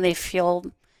they go when they feel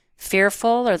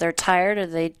fearful or they're tired or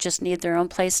they just need their own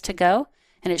place to go.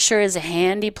 And it sure is a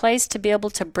handy place to be able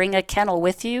to bring a kennel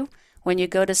with you when you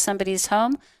go to somebody's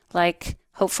home. Like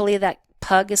hopefully that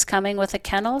pug is coming with a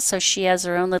kennel so she has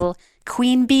her own little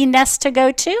queen bee nest to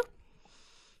go to.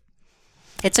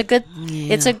 It's a good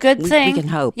thing. We can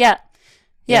hope. Yeah.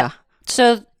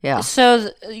 So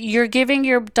you're giving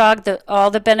your dog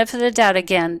all the benefit of the doubt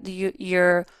again.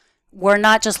 We're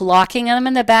not just locking them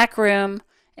in the back room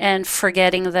and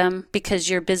forgetting them because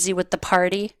you're busy with the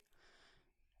party.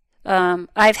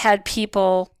 I've had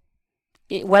people,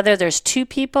 whether there's 2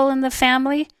 people in the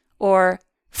family or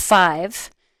 5,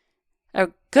 a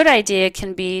good idea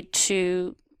can be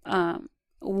to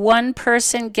one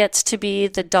person gets to be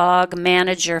the dog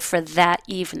manager for that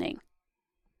evening.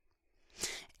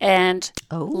 And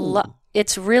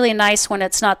it's really nice when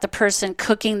it's not the person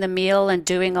cooking the meal and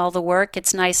doing all the work.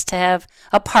 It's nice to have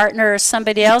a partner or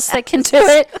somebody else that can do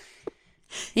it.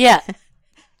 Yeah.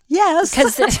 Yes.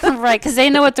 Because they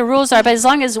know what the rules are. But as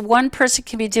long as one person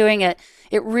can be doing it,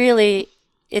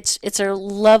 it's a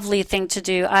lovely thing to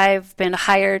do. I've been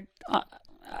hired,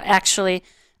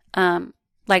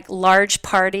 like large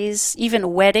parties,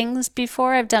 even weddings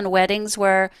before. I've done weddings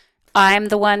where I'm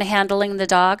the one handling the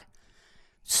dog.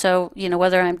 So,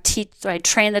 whether I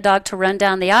train the dog to run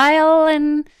down the aisle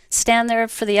and stand there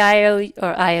for the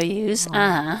IOUs,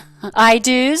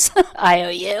 I-do's,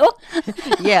 IOU.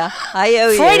 Yeah,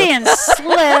 IOU. Freudian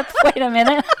slip. Wait a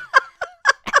minute.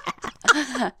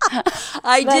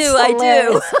 I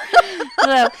do.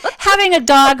 So, having a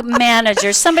dog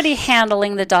manager, somebody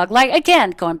handling the dog, like,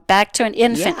 again, going back to an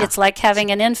infant, it's like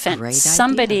having an infant. Great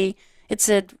idea.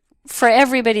 For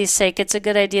everybody's sake, it's a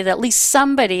good idea that at least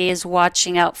somebody is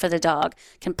watching out for the dog,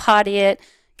 can potty it,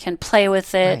 can play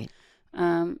with it,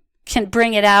 can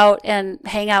bring it out and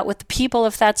hang out with the people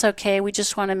if that's okay. We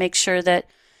just want to make sure that,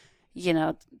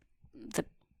 the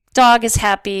dog is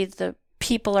happy, the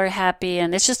people are happy,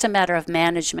 and it's just a matter of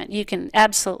management. You can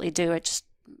absolutely do it. Just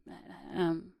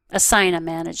assign a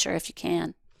manager if you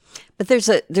can. But there's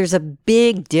a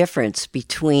big difference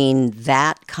between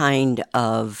that kind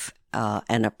of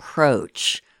an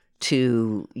approach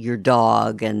to your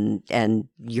dog and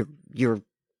your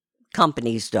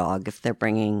company's dog if they're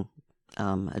bringing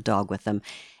a dog with them,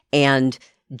 and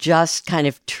just kind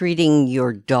of treating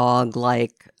your dog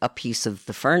like a piece of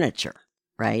the furniture,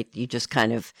 right? You just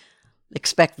kind of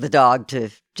expect the dog to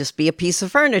just be a piece of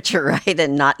furniture, right,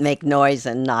 and not make noise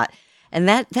and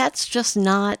that's just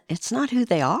not, it's not who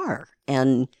they are.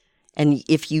 And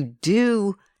if you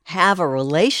do have a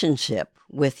relationship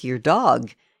with your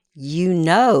dog,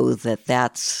 that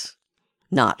that's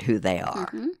not who they are.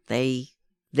 Mm-hmm.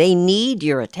 They need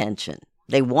your attention.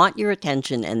 They want your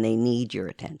attention and they need your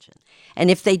attention. And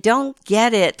if they don't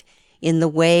get it in the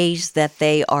ways that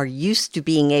they are used to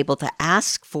being able to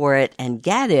ask for it and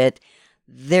get it,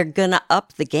 they're going to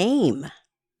up the game.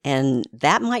 And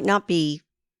that might not be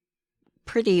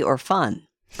pretty or fun.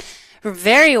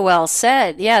 Very well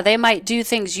said. Yeah, they might do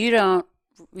things you're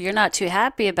not too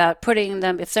happy about, putting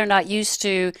them, if they're not used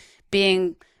to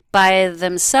being by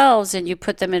themselves and you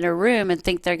put them in a room and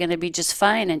think they're going to be just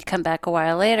fine and come back a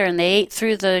while later and they ate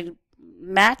through the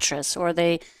mattress or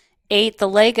they ate the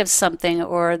leg of something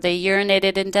or they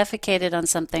urinated and defecated on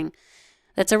something.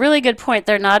 That's a really good point.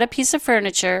 They're not a piece of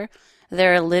furniture.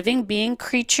 They're a living being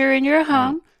creature in your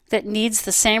home that needs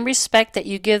the same respect that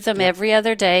you give them every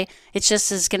other day. It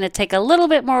just is going to take a little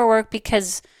bit more work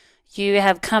because you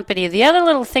have company. The other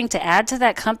little thing to add to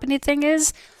that company thing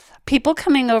is people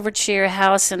coming over to your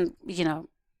house and,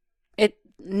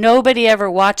 nobody ever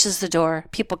watches the door.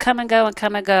 People come and go and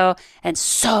come and go, and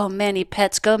so many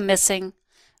pets go missing.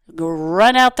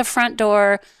 Run out the front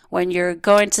door when you're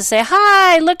going to say,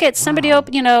 hi, look at somebody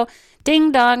open,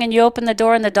 ding dong, and you open the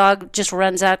door and the dog just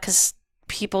runs out because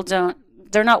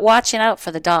they're not watching out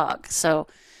for the dog. So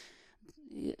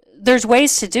there's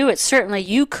ways to do it. Certainly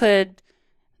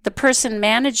the person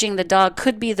managing the dog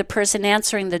could be the person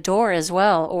answering the door as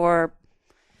well, or,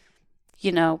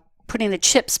 putting the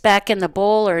chips back in the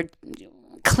bowl or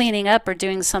cleaning up or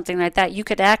doing something like that. You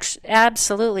could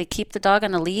absolutely keep the dog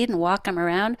on a lead and walk him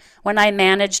around. When I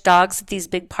manage dogs at these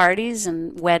big parties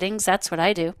and weddings, that's what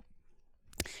I do.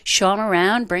 Show him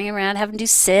around, bring him around, have him do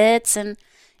sits, and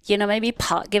maybe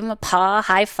give him a paw,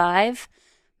 high five.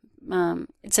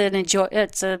 It's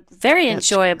a very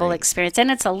enjoyable experience,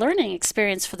 and it's a learning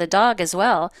experience for the dog as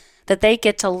well, that they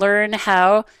get to learn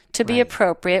how to be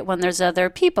appropriate when there's other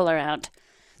people around.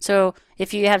 So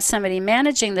if you have somebody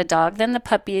managing the dog, then the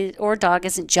puppy or dog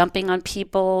isn't jumping on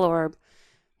people, or,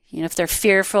 if they're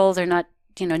fearful, they're not,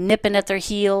 nipping at their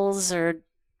heels or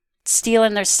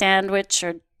stealing their sandwich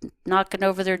or knocking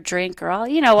over their drink, or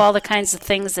all the kinds of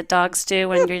things that dogs do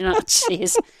when you're not,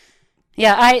 jeez.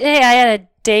 Yeah, I had a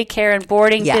daycare and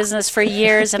boarding business for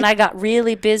years, and I got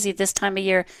really busy this time of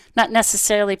year. Not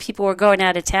necessarily people were going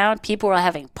out of town, people were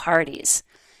having parties.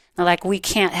 They're like, we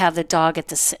can't have the dog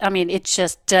at it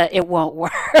just, it won't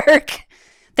work.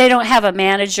 They don't have a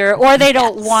manager, or they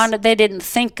don't they didn't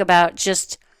think about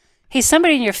just, hey,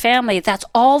 somebody in your family, that's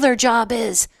all their job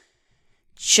is.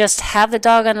 Just have the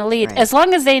dog on a lead. Right. As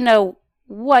long as they know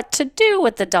what to do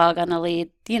with the dog on a lead,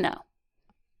 they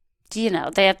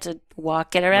have to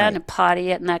walk it around and potty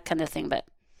it and that kind of thing. But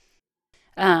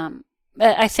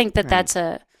I think that's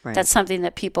something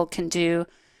that people can do.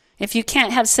 If you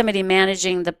can't have somebody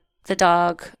managing the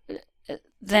dog,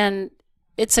 then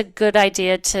it's a good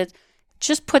idea to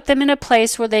just put them in a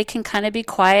place where they can kind of be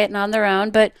quiet and on their own,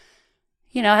 but,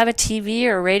 have a TV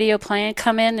or a radio playing,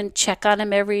 come in and check on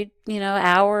them every,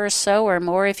 hour or so or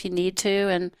more if you need to.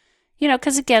 And,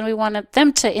 because again, we want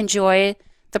them to enjoy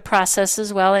the process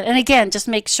as well. And again, just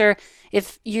make sure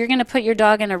if you're going to put your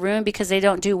dog in a room because they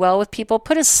don't do well with people,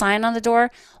 put a sign on the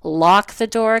door, lock the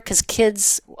door, because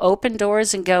kids open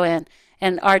doors and go in.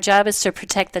 And our job is to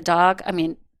protect the dog. I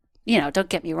mean, don't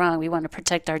get me wrong. We want to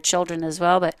protect our children as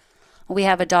well. But we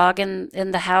have a dog in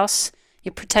the house.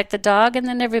 You protect the dog, and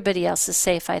then everybody else is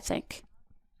safe, I think.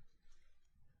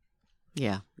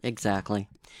 Yeah, exactly.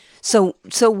 So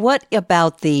what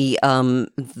about the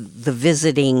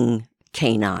visiting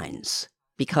canines?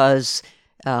 Because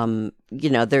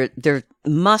there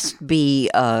must be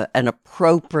an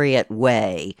appropriate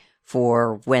way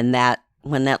for when that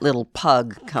little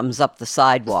pug comes up the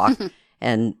sidewalk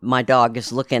and my dog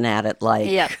is looking at it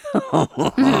like,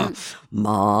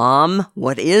 Mom,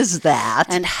 what is that?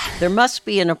 And there must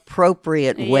be an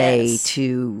appropriate way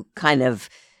to kind of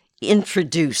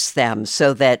introduce them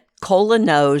so that Cola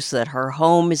knows that her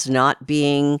home is not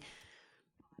being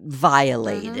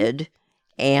violated,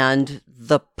 and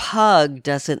the pug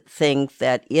doesn't think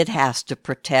that it has to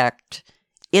protect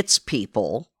its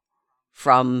people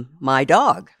from my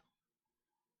dog.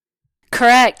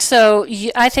 Correct. So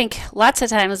I think lots of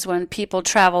times when people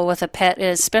travel with a pet,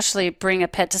 especially bring a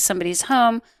pet to somebody's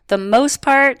home, the most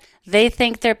part, they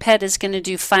think their pet is going to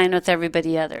do fine with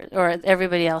everybody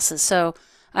else's. So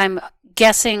I'm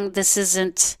guessing this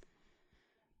isn't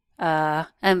a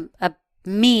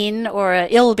mean or an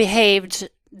ill-behaved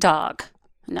dog.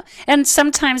 No. And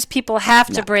sometimes people have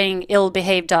to bring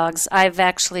ill-behaved dogs. I've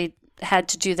actually had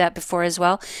to do that before as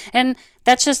well. And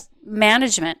that's just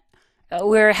management.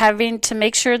 We're having to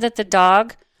make sure that the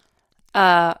dog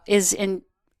is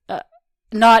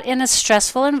not in a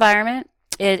stressful environment.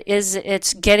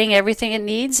 It's getting everything it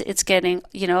needs. It's getting,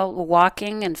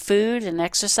 walking and food and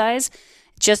exercise,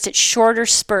 just at shorter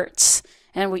spurts.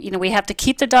 And we have to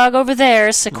keep the dog over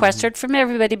there sequestered from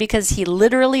everybody because he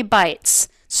literally bites.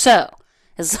 So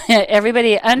as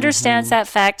everybody understands that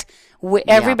fact,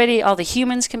 everybody, all the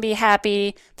humans can be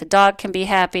happy, the dog can be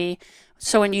happy.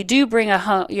 So when you do bring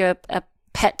a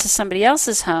pet to somebody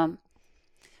else's home,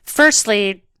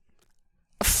 firstly,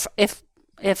 if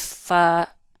I'd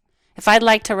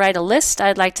like to write a list,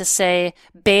 I'd like to say,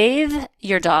 bathe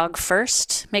your dog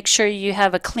first. Make sure you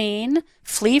have a clean,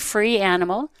 flea-free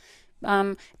animal.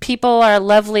 People are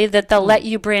lovely that they'll let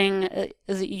you bring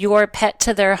your pet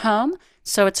to their home.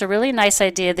 So it's a really nice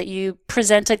idea that you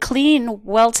present a clean,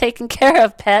 well taken care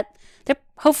of pet that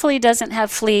hopefully doesn't have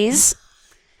fleas.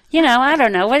 I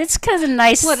don't know. It's kind of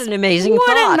nice. What an amazing thought.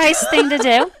 What a nice thing to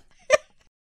do.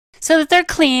 So that they're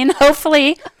clean,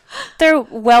 hopefully they're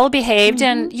well behaved,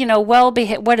 and well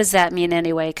behaved. What does that mean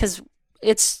anyway? Because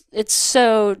it's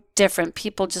so different.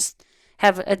 People just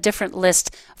have a different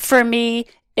list. For me,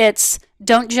 it's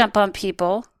don't jump on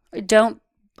people, don't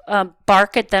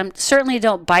bark at them, certainly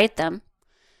don't bite them,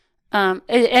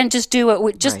 and just do what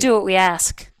we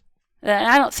ask.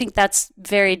 I don't think that's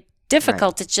very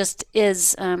difficult. Right. It just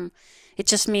is. It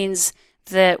just means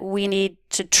that we need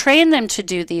to train them to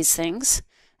do these things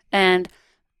and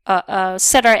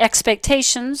set our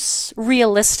expectations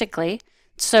realistically.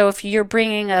 So if you're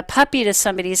bringing a puppy to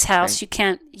somebody's house, right. You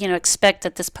can't, expect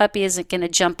that this puppy isn't going to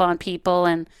jump on people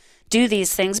and do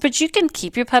these things. But you can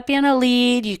keep your puppy on a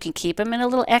lead. You can keep him in a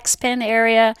little X-pen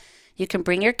area. You can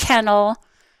bring your kennel.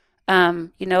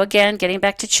 Again, getting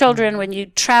back to children, when you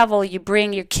travel, you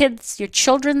bring your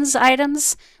children's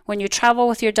items. When you travel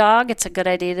with your dog, it's a good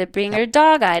idea to bring your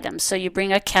dog items. So you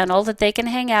bring a kennel that they can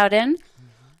hang out in.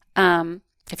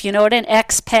 If you know what an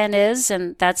X-pen is,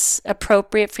 and that's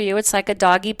appropriate for you, it's like a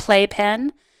doggy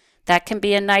playpen. That can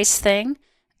be a nice thing.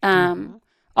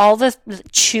 All the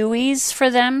chewies for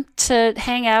them to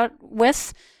hang out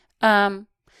with.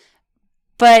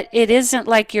 But it isn't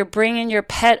like you're bringing your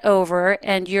pet over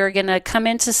and you're going to come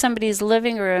into somebody's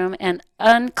living room and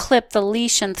unclip the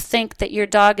leash and think that your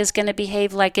dog is going to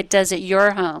behave like it does at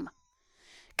your home.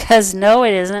 Because no,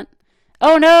 it isn't.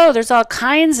 Oh, no, there's all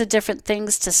kinds of different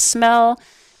things to smell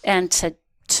and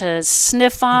to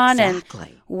sniff on. Exactly.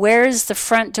 And where's the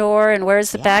front door and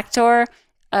where's the back door?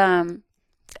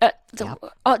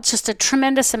 Just a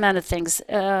tremendous amount of things.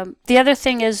 The other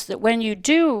thing is that when you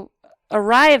do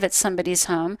arrive at somebody's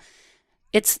home,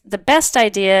 it's the best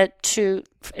idea to,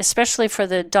 especially for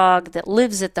the dog that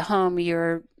lives at the home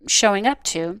you're showing up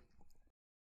to,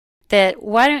 that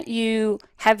why don't you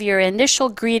have your initial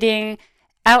greeting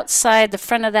outside the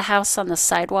front of the house on the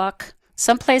sidewalk,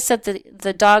 someplace that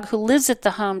the dog who lives at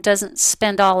the home doesn't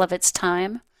spend all of its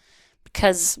time,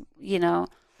 because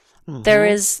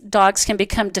dogs can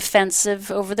become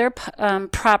defensive over their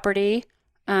property.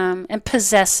 And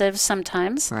possessive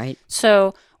sometimes. Right.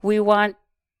 So we want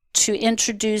to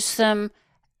introduce them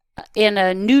in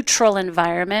a neutral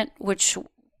environment, which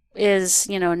is,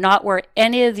 not where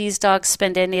any of these dogs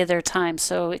spend any of their time.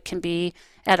 So it can be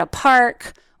at a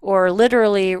park or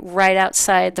literally right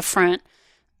outside the front.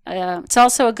 It's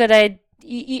also a good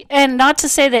idea. And not to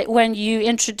say that when you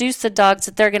introduce the dogs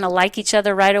that they're going to like each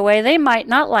other right away. They might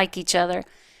not like each other.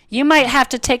 You might have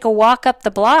to take a walk up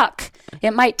the block.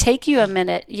 It might take you a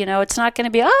minute. It's not going to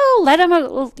be, let them,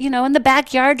 in the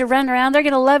backyard to run around. They're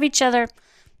going to love each other.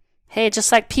 Hey,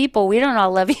 just like people, we don't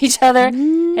all love each other.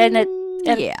 And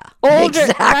yeah, older,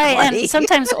 exactly. Right? And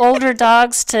sometimes older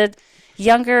dogs to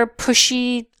younger,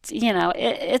 pushy,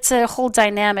 it's a whole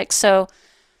dynamic. So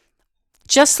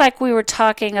just like we were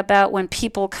talking about when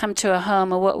people come to a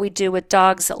home and what we do with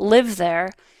dogs that live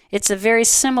there, it's a very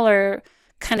similar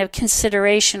kind of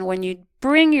consideration when you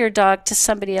bring your dog to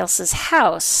somebody else's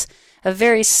house, a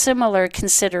very similar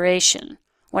consideration.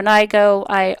 When I go,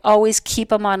 I always keep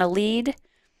them on a lead.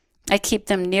 I keep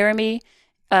them near me.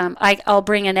 I'll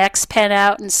bring an X-pen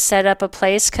out and set up a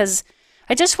place because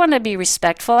I just want to be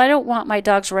respectful. I don't want my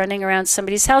dogs running around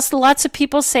somebody's house. Lots of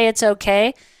people say it's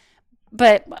okay,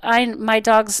 but my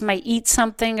dogs might eat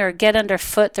something or get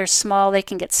underfoot. They're small. They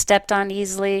can get stepped on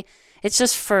easily. It's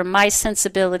just for my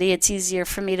sensibility, it's easier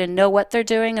for me to know what they're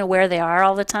doing and where they are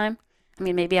all the time. I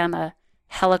mean, maybe I'm a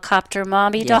helicopter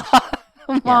mommy dog,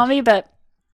 but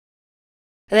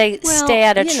they stay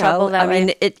out of trouble that way. I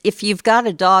mean, if you've got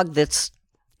a dog that's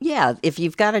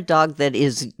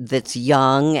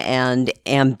young and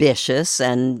ambitious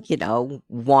and,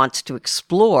 wants to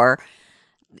explore,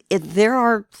 there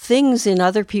are things in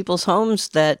other people's homes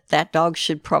that dog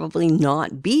should probably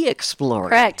not be exploring.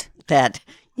 Correct. That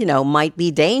might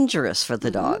be dangerous for the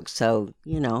dog. So,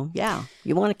 you want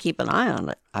to keep an eye on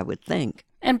it, I would think.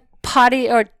 And potty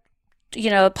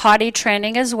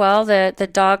training as well.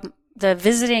 The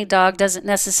visiting dog doesn't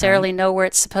necessarily know where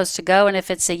it's supposed to go. And if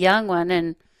it's a young one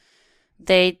and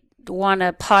they want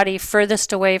to potty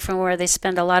furthest away from where they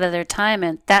spend a lot of their time,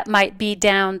 and that might be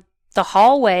down the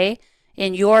hallway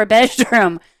in your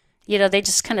bedroom. They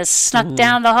just kind of snuck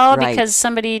down the hall because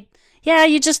somebody,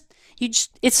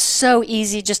 it's so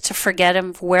easy just to forget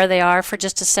them where they are for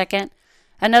just a second.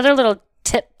 Another little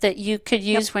tip that you could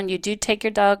use when you do take your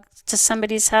dog to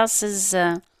somebody's house is,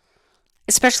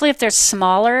 especially if they're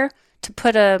smaller, to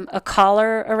put a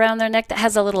collar around their neck that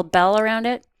has a little bell around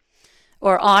it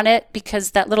or on it,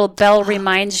 because that little bell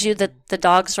reminds you that the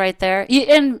dog's right there.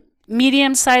 And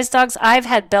medium-sized dogs, I've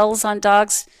had bells on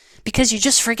dogs because you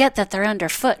just forget that they're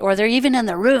underfoot or they're even in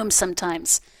the room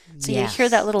sometimes. So you hear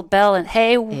that little bell and,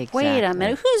 hey, wait a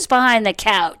minute, who's behind the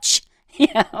couch?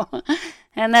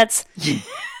 And that's,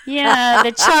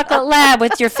 the chocolate lab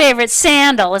with your favorite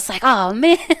sandal. It's like, oh,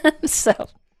 man. So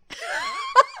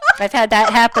I've had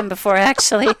that happen before,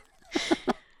 actually.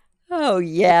 Oh,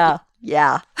 yeah.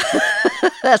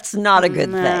 That's not a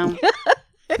good thing.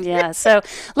 Yeah, so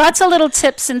lots of little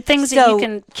tips and things that you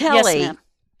can... Kelly, yes, ma'am.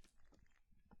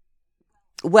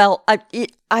 Well,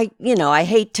 I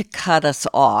hate to cut us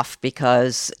off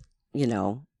because,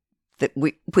 that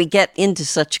we get into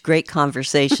such great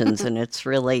conversations and it's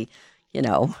really,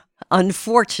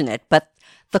 unfortunate, but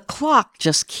the clock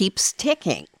just keeps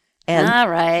ticking. And all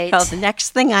right. The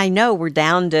next thing I know, we're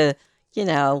down to,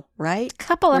 right?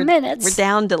 Couple of minutes. We're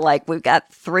down to we've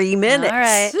got 3 minutes. All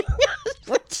right.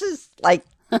 Which is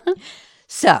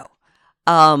so,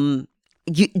 do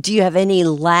you have any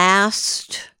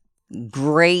last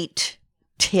great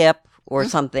tip or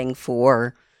something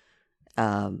for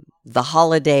the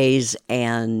holidays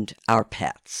and our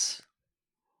pets?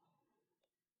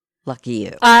 Lucky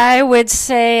you. I would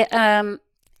say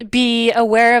be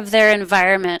aware of their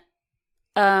environment.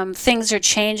 Things are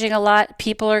changing a lot.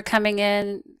 People are coming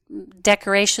in.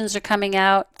 Decorations are coming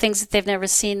out. Things that they've never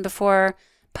seen before.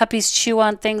 Puppies chew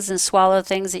on things and swallow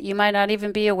things that you might not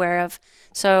even be aware of.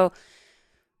 So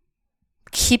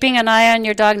keeping an eye on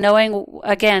your dog, knowing,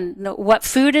 again, what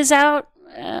food is out,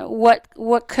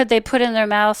 what could they put in their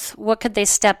mouth, what could they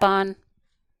step on.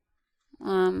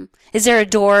 Is there a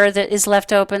door that is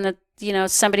left open that,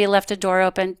 somebody left a door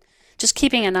open? Just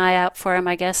keeping an eye out for them,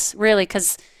 I guess, really,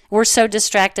 because we're so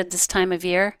distracted this time of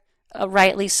year,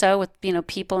 rightly so, with,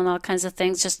 people and all kinds of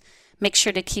things. Just make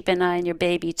sure to keep an eye on your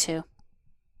baby, too.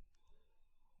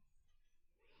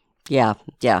 Yeah.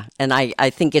 And I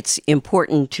think it's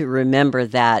important to remember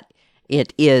that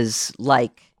it is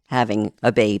like having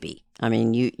a baby. I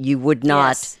mean, you would not...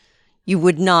 Yes. You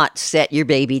would not set your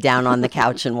baby down on the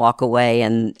couch and walk away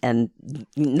and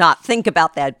not think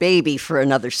about that baby for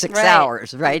another 6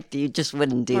 hours, right? You just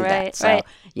wouldn't do that. So,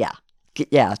 yeah,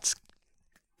 it's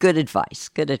good advice.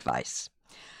 Good advice.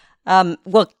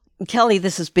 Well, Kelly,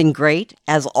 this has been great,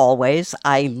 as always.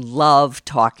 I love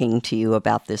talking to you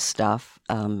about this stuff.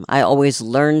 I always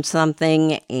learn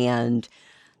something, and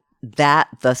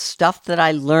the stuff that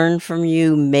I learn from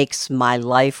you makes my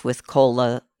life with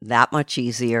Cola that much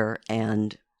easier,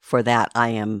 and for that I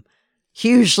am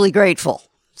hugely grateful.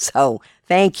 So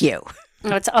thank you.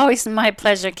 Oh, it's always my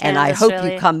pleasure, Candace. And I hope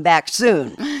you come back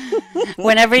soon.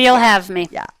 Whenever you'll have me.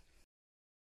 Yeah.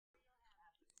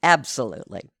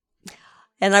 Absolutely.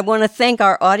 And I want to thank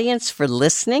our audience for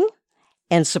listening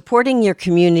and supporting your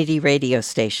community radio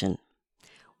station.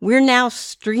 We're now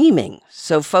streaming,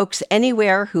 so folks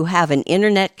anywhere who have an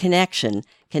internet connection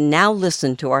can now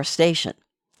listen to our station.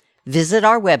 Visit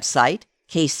our website,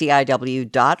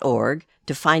 kciw.org,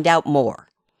 to find out more.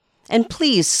 And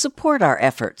please support our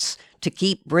efforts to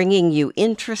keep bringing you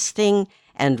interesting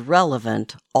and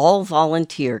relevant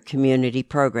all-volunteer community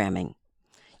programming.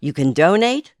 You can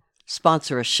donate,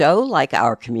 sponsor a show like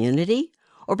Our Community,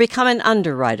 or become an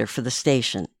underwriter for the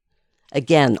station.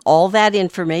 Again, all that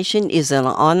information is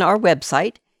on our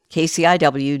website,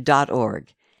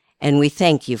 kciw.org, and we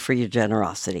thank you for your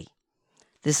generosity.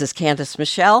 This is Candace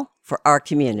Michelle for Our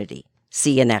Community.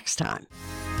 See you next time.